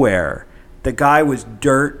nowhere. The guy was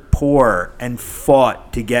dirt poor and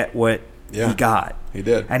fought to get what he got. He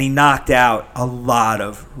did. And he knocked out a lot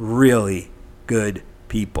of really good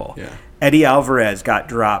people. Yeah. Eddie Alvarez got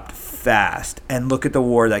dropped fast. And look at the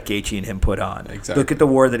war that Gaethje and him put on. Exactly. Look at the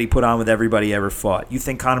war that he put on with everybody he ever fought. You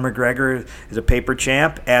think Conor McGregor is a paper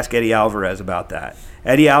champ? Ask Eddie Alvarez about that.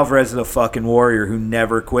 Eddie Alvarez is a fucking warrior who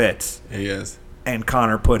never quits. He is. And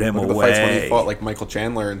Conor put him away. The fights when he fought like Michael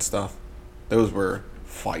Chandler and stuff. Those were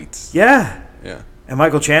fights. Yeah. Yeah. And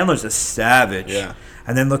Michael Chandler's a savage. Yeah.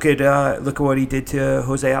 And then look at what he did to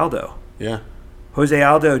Jose Aldo. Yeah. Jose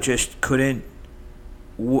Aldo just couldn't.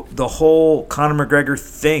 The whole Conor McGregor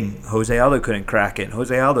thing, Jose Aldo couldn't crack it.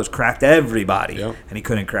 Jose Aldo's cracked everybody, and he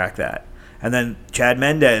couldn't crack that. And then Chad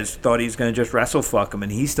Mendez thought he was going to just wrestle fuck him,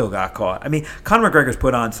 and he still got caught. I mean, Conor McGregor's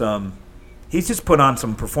put on some. He's just put on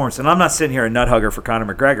some performance. And I'm not sitting here a nut hugger for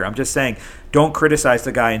Conor McGregor. I'm just saying, don't criticize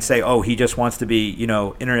the guy and say, oh, he just wants to be,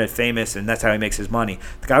 internet famous, and that's how he makes his money.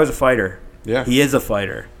 The guy was a fighter. Yeah. He is a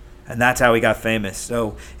fighter. And that's how he got famous.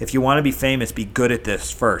 So if you want to be famous, be good at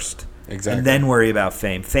this first. Exactly. And then worry about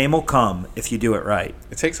fame. Fame will come if you do it right.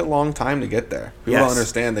 It takes a long time to get there. People don't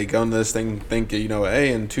understand. They go into this thing thinking,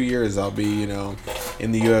 hey, in 2 years I'll be,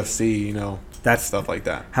 in the UFC, that's stuff like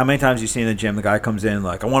that. How many times you see in the gym the guy comes in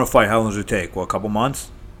like, I want to fight. How long does it take? Well, a couple months?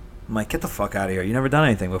 I'm like, get the fuck out of here. You've never done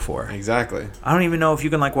anything before. Exactly. I don't even know if you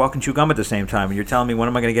can walk and chew gum at the same time. And you're telling me, when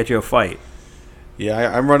am I going to get you a fight?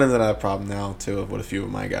 Yeah, I'm running into that problem now, too, with a few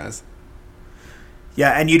of my guys.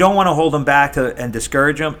 Yeah, and you don't want to hold them back and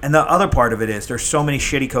discourage them. And the other part of it is there's so many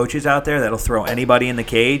shitty coaches out there that'll throw anybody in the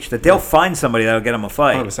cage that they'll find somebody that'll get them a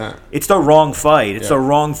fight. 100%. It's the wrong fight. It's the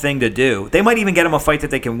wrong thing to do. They might even get them a fight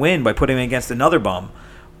that they can win by putting him against another bum.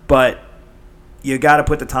 But you got to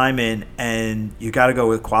put the time in, and you got to go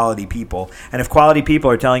with quality people. And if quality people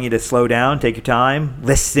are telling you to slow down, take your time,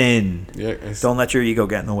 listen. Yeah, don't let your ego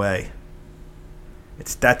get in the way.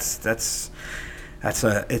 It's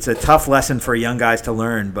a tough lesson for young guys to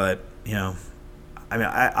learn, but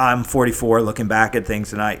I'm 44, looking back at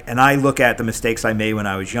things, and I look at the mistakes I made when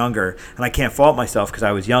I was younger, and I can't fault myself because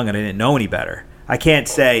I was young and I didn't know any better. I can't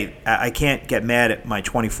get mad at my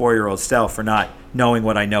 24-year-old self for not knowing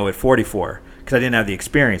what I know at 44 because I didn't have the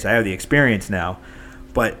experience. I have the experience now,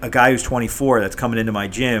 but a guy who's 24 that's coming into my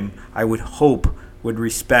gym, I would hope would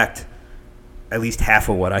respect at least half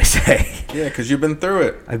of what I say. Yeah, because you've been through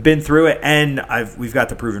it. I've been through it, and we've got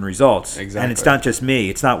the proven results. Exactly. And it's not just me.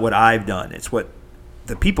 It's not what I've done. It's what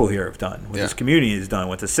the people here have done, what this community has done,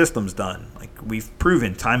 what the system's done. Like, we've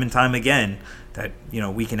proven time and time again that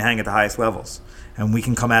we can hang at the highest levels, and we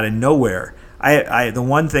can come out of nowhere. The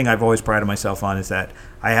one thing I've always prided myself on is that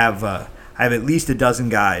I have at least a dozen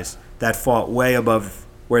guys that fought way above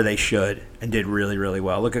where they should and did really, really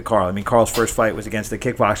well. Look at Carl. I mean, Carl's first fight was against a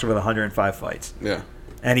kickboxer with 105 fights. Yeah.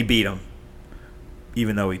 And he beat him,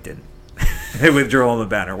 even though he didn't. With Jerome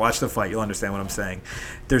Banner. Watch the fight. You'll understand what I'm saying.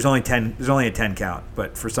 There's only a 10 count,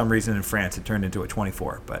 but for some reason in France it turned into a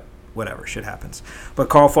 24. But whatever, shit happens. But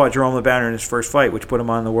Carl fought Jerome Banner in his first fight, which put him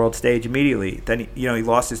on the world stage immediately. Then he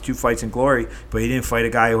lost his 2 fights in glory, but he didn't fight a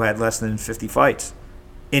guy who had less than 50 fights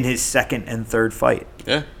in his second and third fight.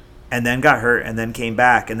 Yeah. and then got hurt and then came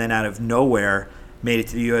back and then out of nowhere made it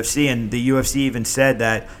to the UFC. And the UFC even said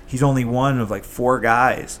that he's only one of like 4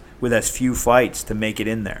 guys with as few fights to make it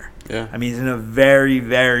in there. Yeah. I mean, he's in a very,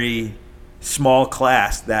 very small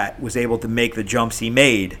class that was able to make the jumps he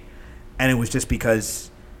made. And it was just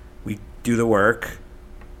because we do the work.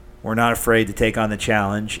 We're not afraid to take on the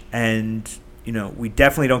challenge. And, you know, we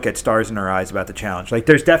definitely don't get stars in our eyes about the challenge. Like,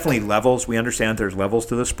 there's definitely levels. We understand there's levels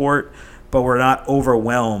to the sport, but we're not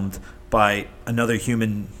overwhelmed by another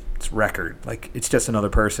human's record. Like, it's just another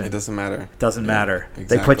person. It doesn't matter. It doesn't matter.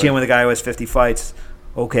 Exactly. They put you in with a guy who has 50 fights.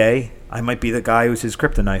 Okay, I might be the guy who's his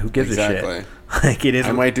kryptonite. Who gives a shit? Like, it is.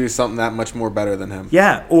 I might do something that much more better than him.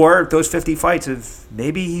 Yeah, or those 50 fights of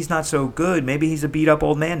maybe he's not so good. Maybe he's a beat up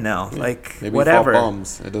old man now. Yeah. Like, maybe whatever. He fought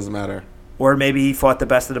bums. It doesn't matter. Or maybe he fought the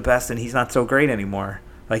best of the best and he's not so great anymore.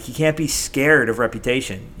 Like, you can't be scared of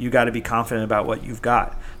reputation. You got to be confident about what you've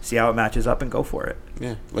got. See how it matches up and go for it.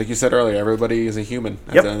 Yeah, like you said earlier, everybody is a human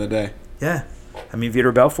at the end of the day. Yeah. I mean,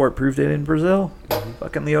 Vitor Belfort proved it in Brazil. Mm-hmm.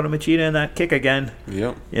 Fucking Lyoto Machida in that kick again.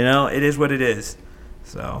 Yep. You know, it is what it is.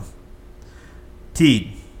 So,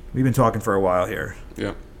 Teed, we've been talking for a while here.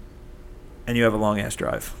 Yep. And you have a long-ass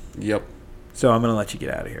drive. Yep. So I'm going to let you get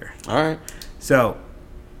out of here. All right. So,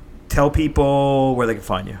 tell people where they can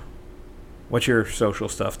find you. What's your social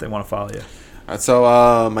stuff they want to follow you?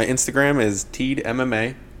 So my Instagram is Teed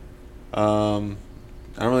MMA. I don't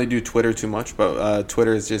really do Twitter too much, but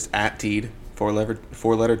Twitter is just @Teed,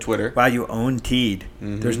 four-letter Twitter. Wow, you own Teed.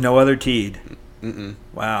 Mm-hmm. There's no other Teed. Mm-mm.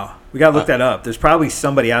 Wow. We got to look that up. There's probably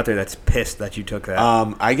somebody out there that's pissed that you took that.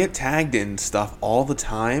 I get tagged in stuff all the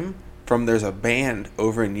time there's a band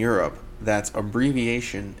over in Europe that's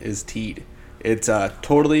abbreviation is Teed. It's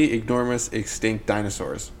totally enormous extinct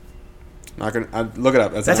dinosaurs. Not gonna look it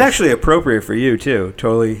up. That's actually appropriate for you too.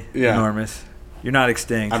 Totally enormous. You're not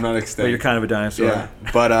extinct. I'm not extinct. But you're kind of a dinosaur. Yeah.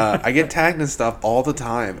 But I get tagged in stuff all the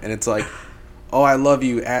time, and it's like, "Oh, I love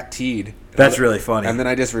you @Teed." That's really funny. And then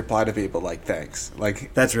I just reply to people like, "Thanks."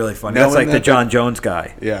 Like that's really funny. That's like the John Jones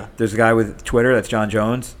guy. Yeah. There's a guy with Twitter that's John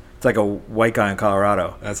Jones. It's like a white guy in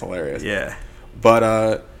Colorado. That's hilarious. Yeah.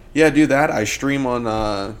 But yeah, do that. I stream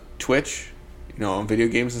on Twitch. You know, on video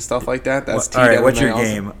games and stuff like that. That's all right. What's your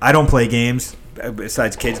game? I don't play games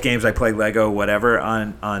besides kids games. I play Lego whatever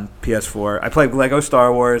on PS4. I play Lego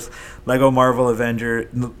Star Wars, Lego Marvel Avengers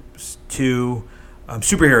 2,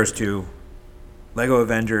 Superheroes 2, Lego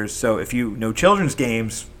Avengers. So if you know children's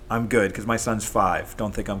games, I'm good because my son's 5.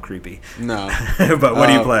 Don't think I'm creepy. No. But what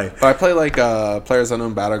do you play? I play like Players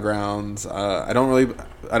Unknown Battlegrounds. I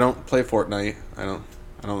don't play Fortnite. I don't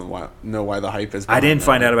know why the hype is. I didn't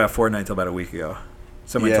find out about Fortnite until about a week ago.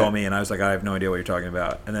 Someone told me, and I was like, I have no idea what you're talking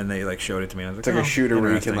about. And then they like showed it to me. I was like, it's like a shooter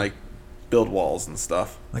where you can like build walls and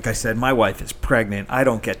stuff. Like I said, my wife is pregnant. I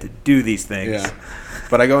don't get to do these things. Yeah,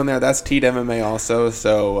 but I go in there. That's Teed MMA also.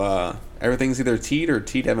 So everything's either Teed or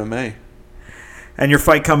Teed MMA. And your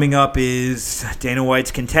fight coming up is Dana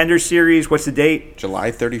White's Contender Series. What's the date?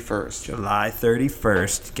 July 31st. July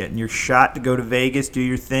 31st. Getting your shot to go to Vegas, do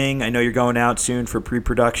your thing. I know you're going out soon for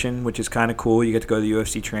pre-production, which is kind of cool. You get to go to the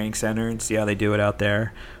UFC Training Center and see how they do it out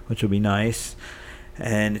there, which will be nice.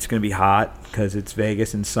 And it's going to be hot because it's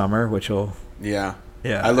Vegas in summer, which will... Yeah.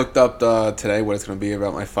 I looked up today what it's going to be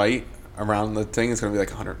about my fight. Around the thing, it's going to be like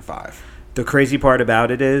 105. The crazy part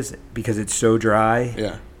about it is, because it's so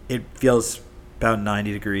dry, it feels... about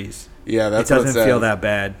 90 degrees. Yeah, that's it doesn't feel that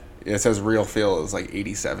bad. Yeah, it says real feel is like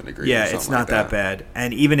 87 degrees. Yeah, it's not that bad.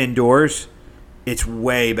 And even indoors, it's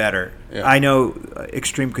way better. Yeah. I know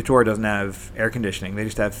Extreme Couture doesn't have air conditioning. They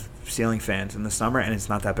just have ceiling fans in the summer, and it's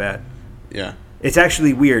not that bad. Yeah. It's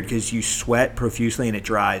actually weird because you sweat profusely and it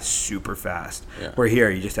dries super fast. Yeah. Where here,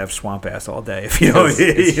 you just have swamp ass all day if you don't,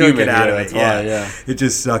 you don't get out of it. Yeah. It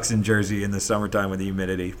just sucks in Jersey in the summertime with the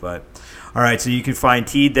humidity. But all right, so you can find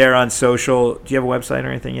Teed there on social. Do you have a website or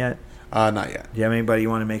anything yet? Not yet. Do you have anybody you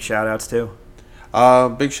want to make shout outs to?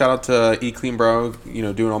 Big shout out to Eat Clean Bro,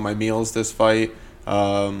 doing all my meals this fight.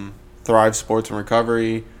 Thrive Sports and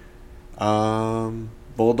Recovery.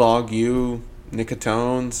 Bulldog, you.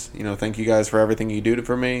 Nicatones, thank you guys for everything you do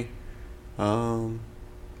for me. New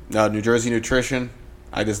Jersey Nutrition,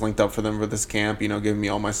 I just linked up for them for this camp, giving me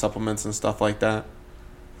all my supplements and stuff like that.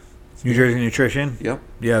 New Jersey Nutrition? Yep.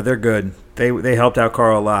 Yeah, they're good. They helped out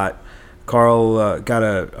Carl a lot. Carl got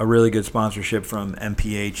a really good sponsorship from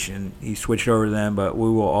MPH, and he switched over to them, but we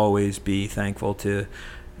will always be thankful to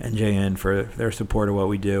NJN for their support of what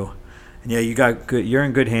we do. And yeah, you're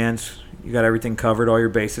in good hands. You got everything covered, all your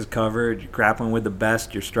bases covered. You're grappling with the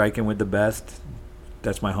best. You're striking with the best.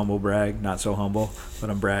 That's my humble brag. Not so humble, but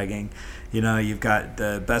I'm bragging. You've got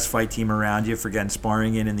the best fight team around you for getting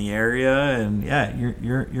sparring in the area, and yeah,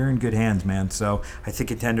 you're in good hands, man. So I think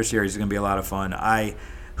Contender Series is going to be a lot of fun.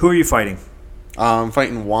 Who are you fighting? I'm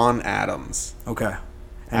fighting Juan Adams. Okay.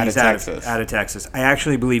 And Out he's of Texas. Out of Texas. I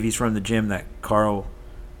actually believe he's from the gym that Carl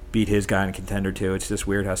beat his guy in Contender too. It's just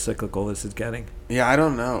weird how cyclical this is getting. Yeah, I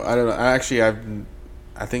don't know. I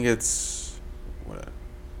think it's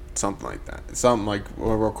something like that. Something like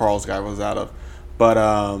where Carl's guy was out of. But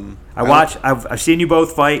I've seen you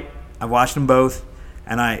both fight. I've watched them both,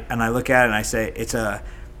 and I look at it and I say it's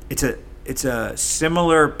a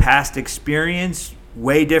similar past experience,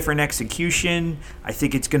 way different execution. I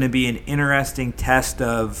think it's going to be an interesting test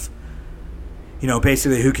of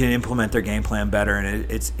basically who can implement their game plan better, and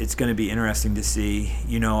it's going to be interesting to see.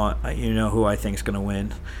 Who I think is going to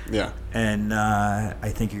win. Yeah. And I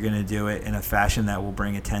think you're going to do it in a fashion that will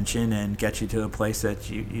bring attention and get you to the place that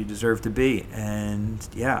you deserve to be. And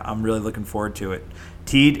yeah, I'm really looking forward to it.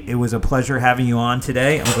 Teed, it was a pleasure having you on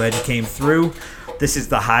today. I'm glad you came through. This is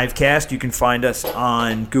the Hivecast. You can find us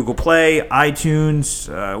on Google Play, iTunes.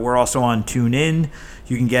 We're also on TuneIn.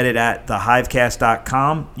 You can get it at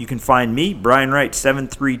thehivecast.com. You can find me,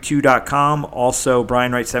 BrianWright732.com. Also,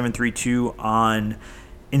 BrianWright732 on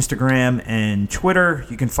Instagram and Twitter.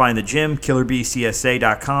 You can find the gym,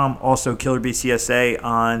 KillerBCSA.com. Also, KillerBCSA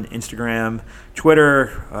on Instagram,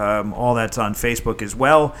 Twitter. All that's on Facebook as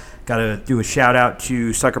well. Got to do a shout out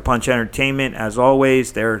to Sucker Punch Entertainment. As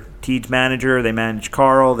always, they're Teed's manager. They manage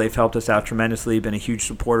Carl. They've helped us out tremendously. Been a huge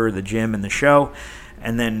supporter of the gym and the show.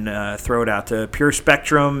 And then throw it out to Pure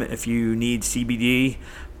Spectrum if you need CBD.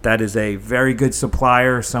 That is a very good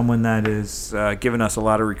supplier, someone that has given us a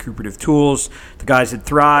lot of recuperative tools. The guys at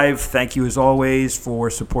Thrive, thank you as always for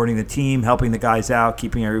supporting the team, helping the guys out,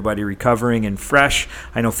 keeping everybody recovering and fresh.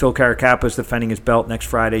 I know Phil Caracappa is defending his belt next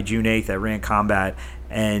Friday, June 8th at Rand Combat,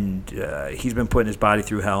 and he's been putting his body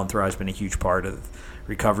through hell, and Thrive's been a huge part of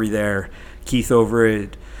recovery there. Keith over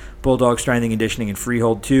at Bulldog Strength and Conditioning and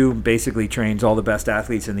Freehold 2 basically trains all the best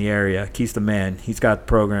athletes in the area. Keith's the man. He's got the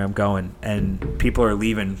program going, and people are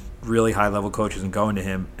leaving really high-level coaches and going to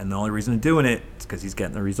him, and the only reason they're doing it is because he's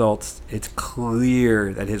getting the results. It's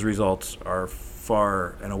clear that his results are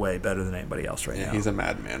far and away better than anybody else right now. He's a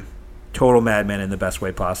madman. Total madman in the best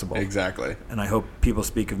way possible. Exactly. And I hope people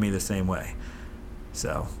speak of me the same way.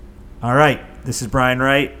 So, all right. This is Brian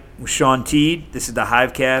Wright with Shawn Teed. This is the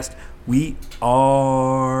Hivecast. We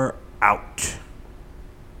are out.